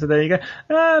 So there you go.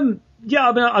 Yeah,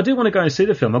 I mean, I do want to go and see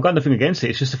the film. I've got nothing against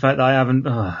it. It's just the fact that I haven't.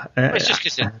 It's just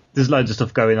because there's loads of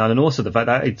stuff going on, and also the fact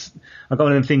that I've got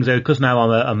one of them things because now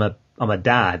I'm a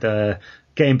dad.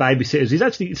 Getting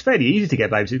babysitters it's fairly easy to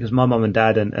get babysitters because my mum and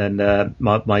dad and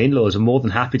my in-laws are more than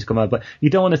happy to come over, but you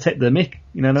don't want to take the mick,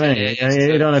 you know what I mean?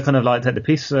 You don't want to kind of like take the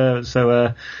piss.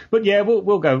 But yeah,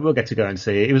 we'll get to go and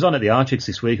see it. It was on at the Artrix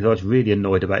this week. I was really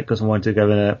annoyed about it because I wanted to go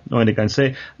and see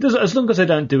it. As long as they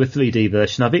don't do a 3D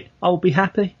version of it, I'll be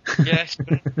happy. Yes,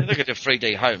 look at the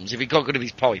 3D homes. If he got rid of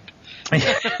his pipe.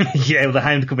 Yeah, with the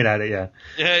hound coming at it,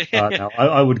 yeah. No,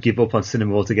 I would give up on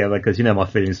cinema altogether because you know my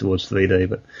feelings towards 3D.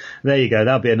 But there you go.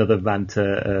 That'll be another rant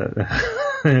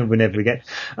whenever we get.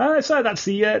 So that's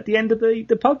the end of the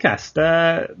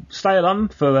podcast. Stay along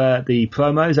for the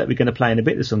promos that we're going to play in a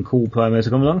bit. There's some cool promos that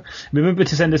come along. Remember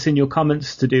to send us in your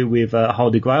comments to do with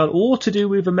Holy Grail or to do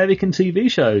with American TV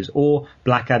shows or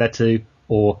Blackadder 2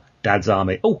 or Dad's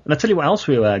Army. Oh, and I'll tell you what else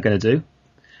we're going to do,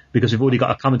 because we've already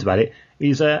got a comment about it,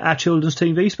 is our children's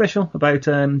TV special about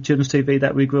children's TV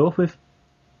that we grew up with.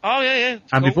 Oh, yeah.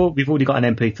 And cool. we've already got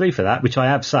an MP3 for that, which I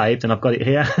have saved, and I've got it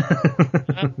here.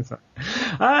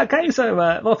 Okay, so,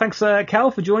 well, thanks, Cal,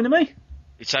 for joining me.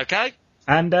 It's okay.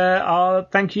 And I'll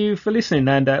thank you for listening,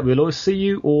 and we'll always see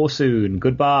you all soon.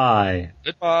 Goodbye.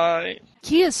 Goodbye.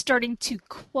 He is starting to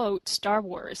quote Star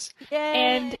Wars.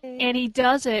 Yay. And he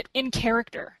does it in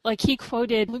character. Like, he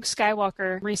quoted Luke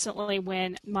Skywalker recently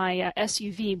when my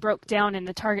SUV broke down in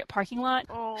the Target parking lot.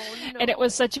 Oh, no. And it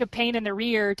was such a pain in the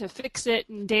rear to fix it,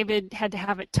 and David had to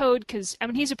have it towed because, I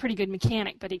mean, he's a pretty good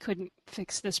mechanic, but he couldn't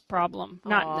fix this problem,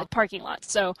 not in the parking lot.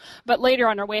 So, but later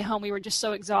on our way home, we were just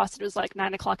so exhausted. It was like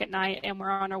 9 o'clock at night, and we're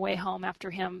on our way home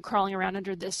after him crawling around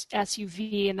under this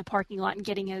SUV in the parking lot and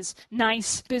getting his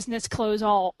nice business clothes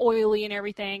all oily and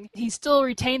everything. He still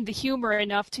retained the humor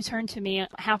enough to turn to me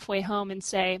halfway home and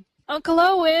say, "Uncle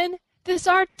Owen, this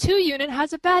R2 unit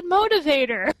has a bad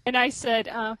motivator." And I said,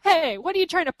 "Hey, what are you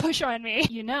trying to push on me?"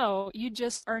 You know, you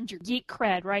just earned your geek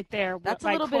cred right there. That's by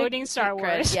a little quoting bit Star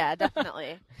Wars. Yeah,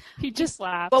 definitely. He just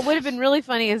laughed. What would have been really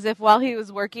funny is if while he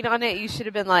was working on it, you should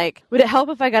have been like, "Would it help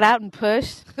if I got out and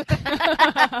pushed?"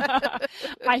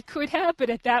 I could have, but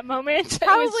at that moment,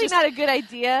 Probably it was just not a good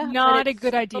idea. not a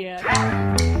good idea.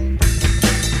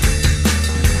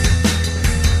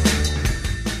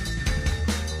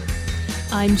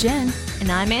 I'm Jen. And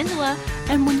I'm Angela.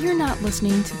 And when you're not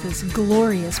listening to this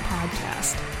glorious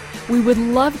podcast, we would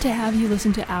love to have you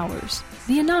listen to ours,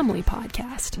 the Anomaly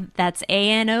Podcast. That's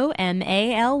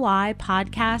ANOMALY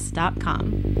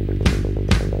podcast.com.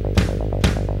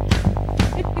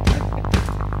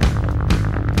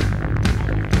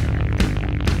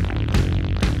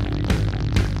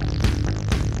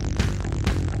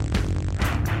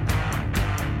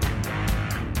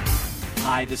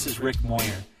 Hi, this is Rick Moyer.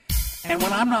 And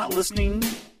when I'm not listening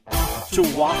to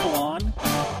Waffle On,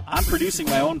 I'm producing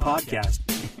my own podcast.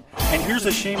 And here's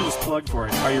a shameless plug for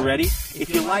it. Are you ready?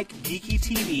 If you like geeky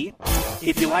TV,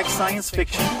 if you like science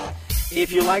fiction,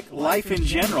 if you like life in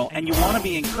general, and you want to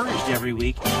be encouraged every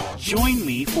week, join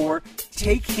me for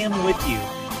Take Him With You,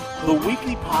 the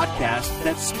weekly podcast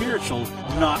that's spiritual,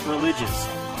 not religious.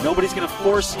 Nobody's going to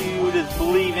force you to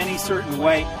believe any certain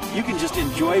way. You can just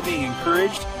enjoy being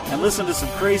encouraged and listen to some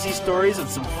crazy stories and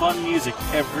some fun music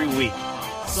every week.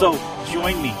 So,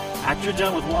 join me. After you're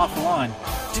done with Waffle On,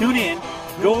 tune in,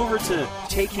 go over to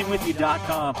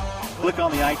takehimwithyou.com, click on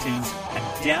the iTunes, and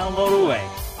download away.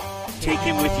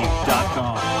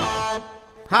 takehimwithyou.com.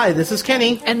 Hi, this is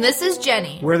Kenny. And this is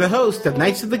Jenny. We're the hosts of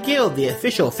Knights of the Guild, the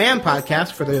official fan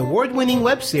podcast for the award-winning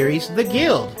web series, The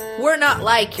Guild. We're not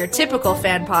like your typical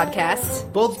fan podcasts.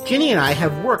 Both Jenny and I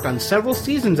have worked on several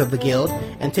seasons of The Guild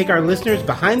and take our listeners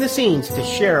behind the scenes to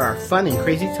share our fun and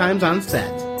crazy times on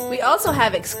set. We also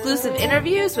have exclusive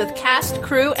interviews with cast,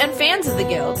 crew, and fans of the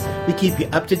Guild. We keep you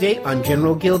up to date on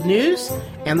general Guild news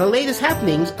and the latest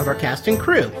happenings of our cast and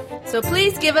crew. So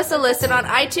please give us a listen on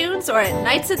iTunes or at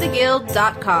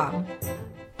knightsoftheguild.com.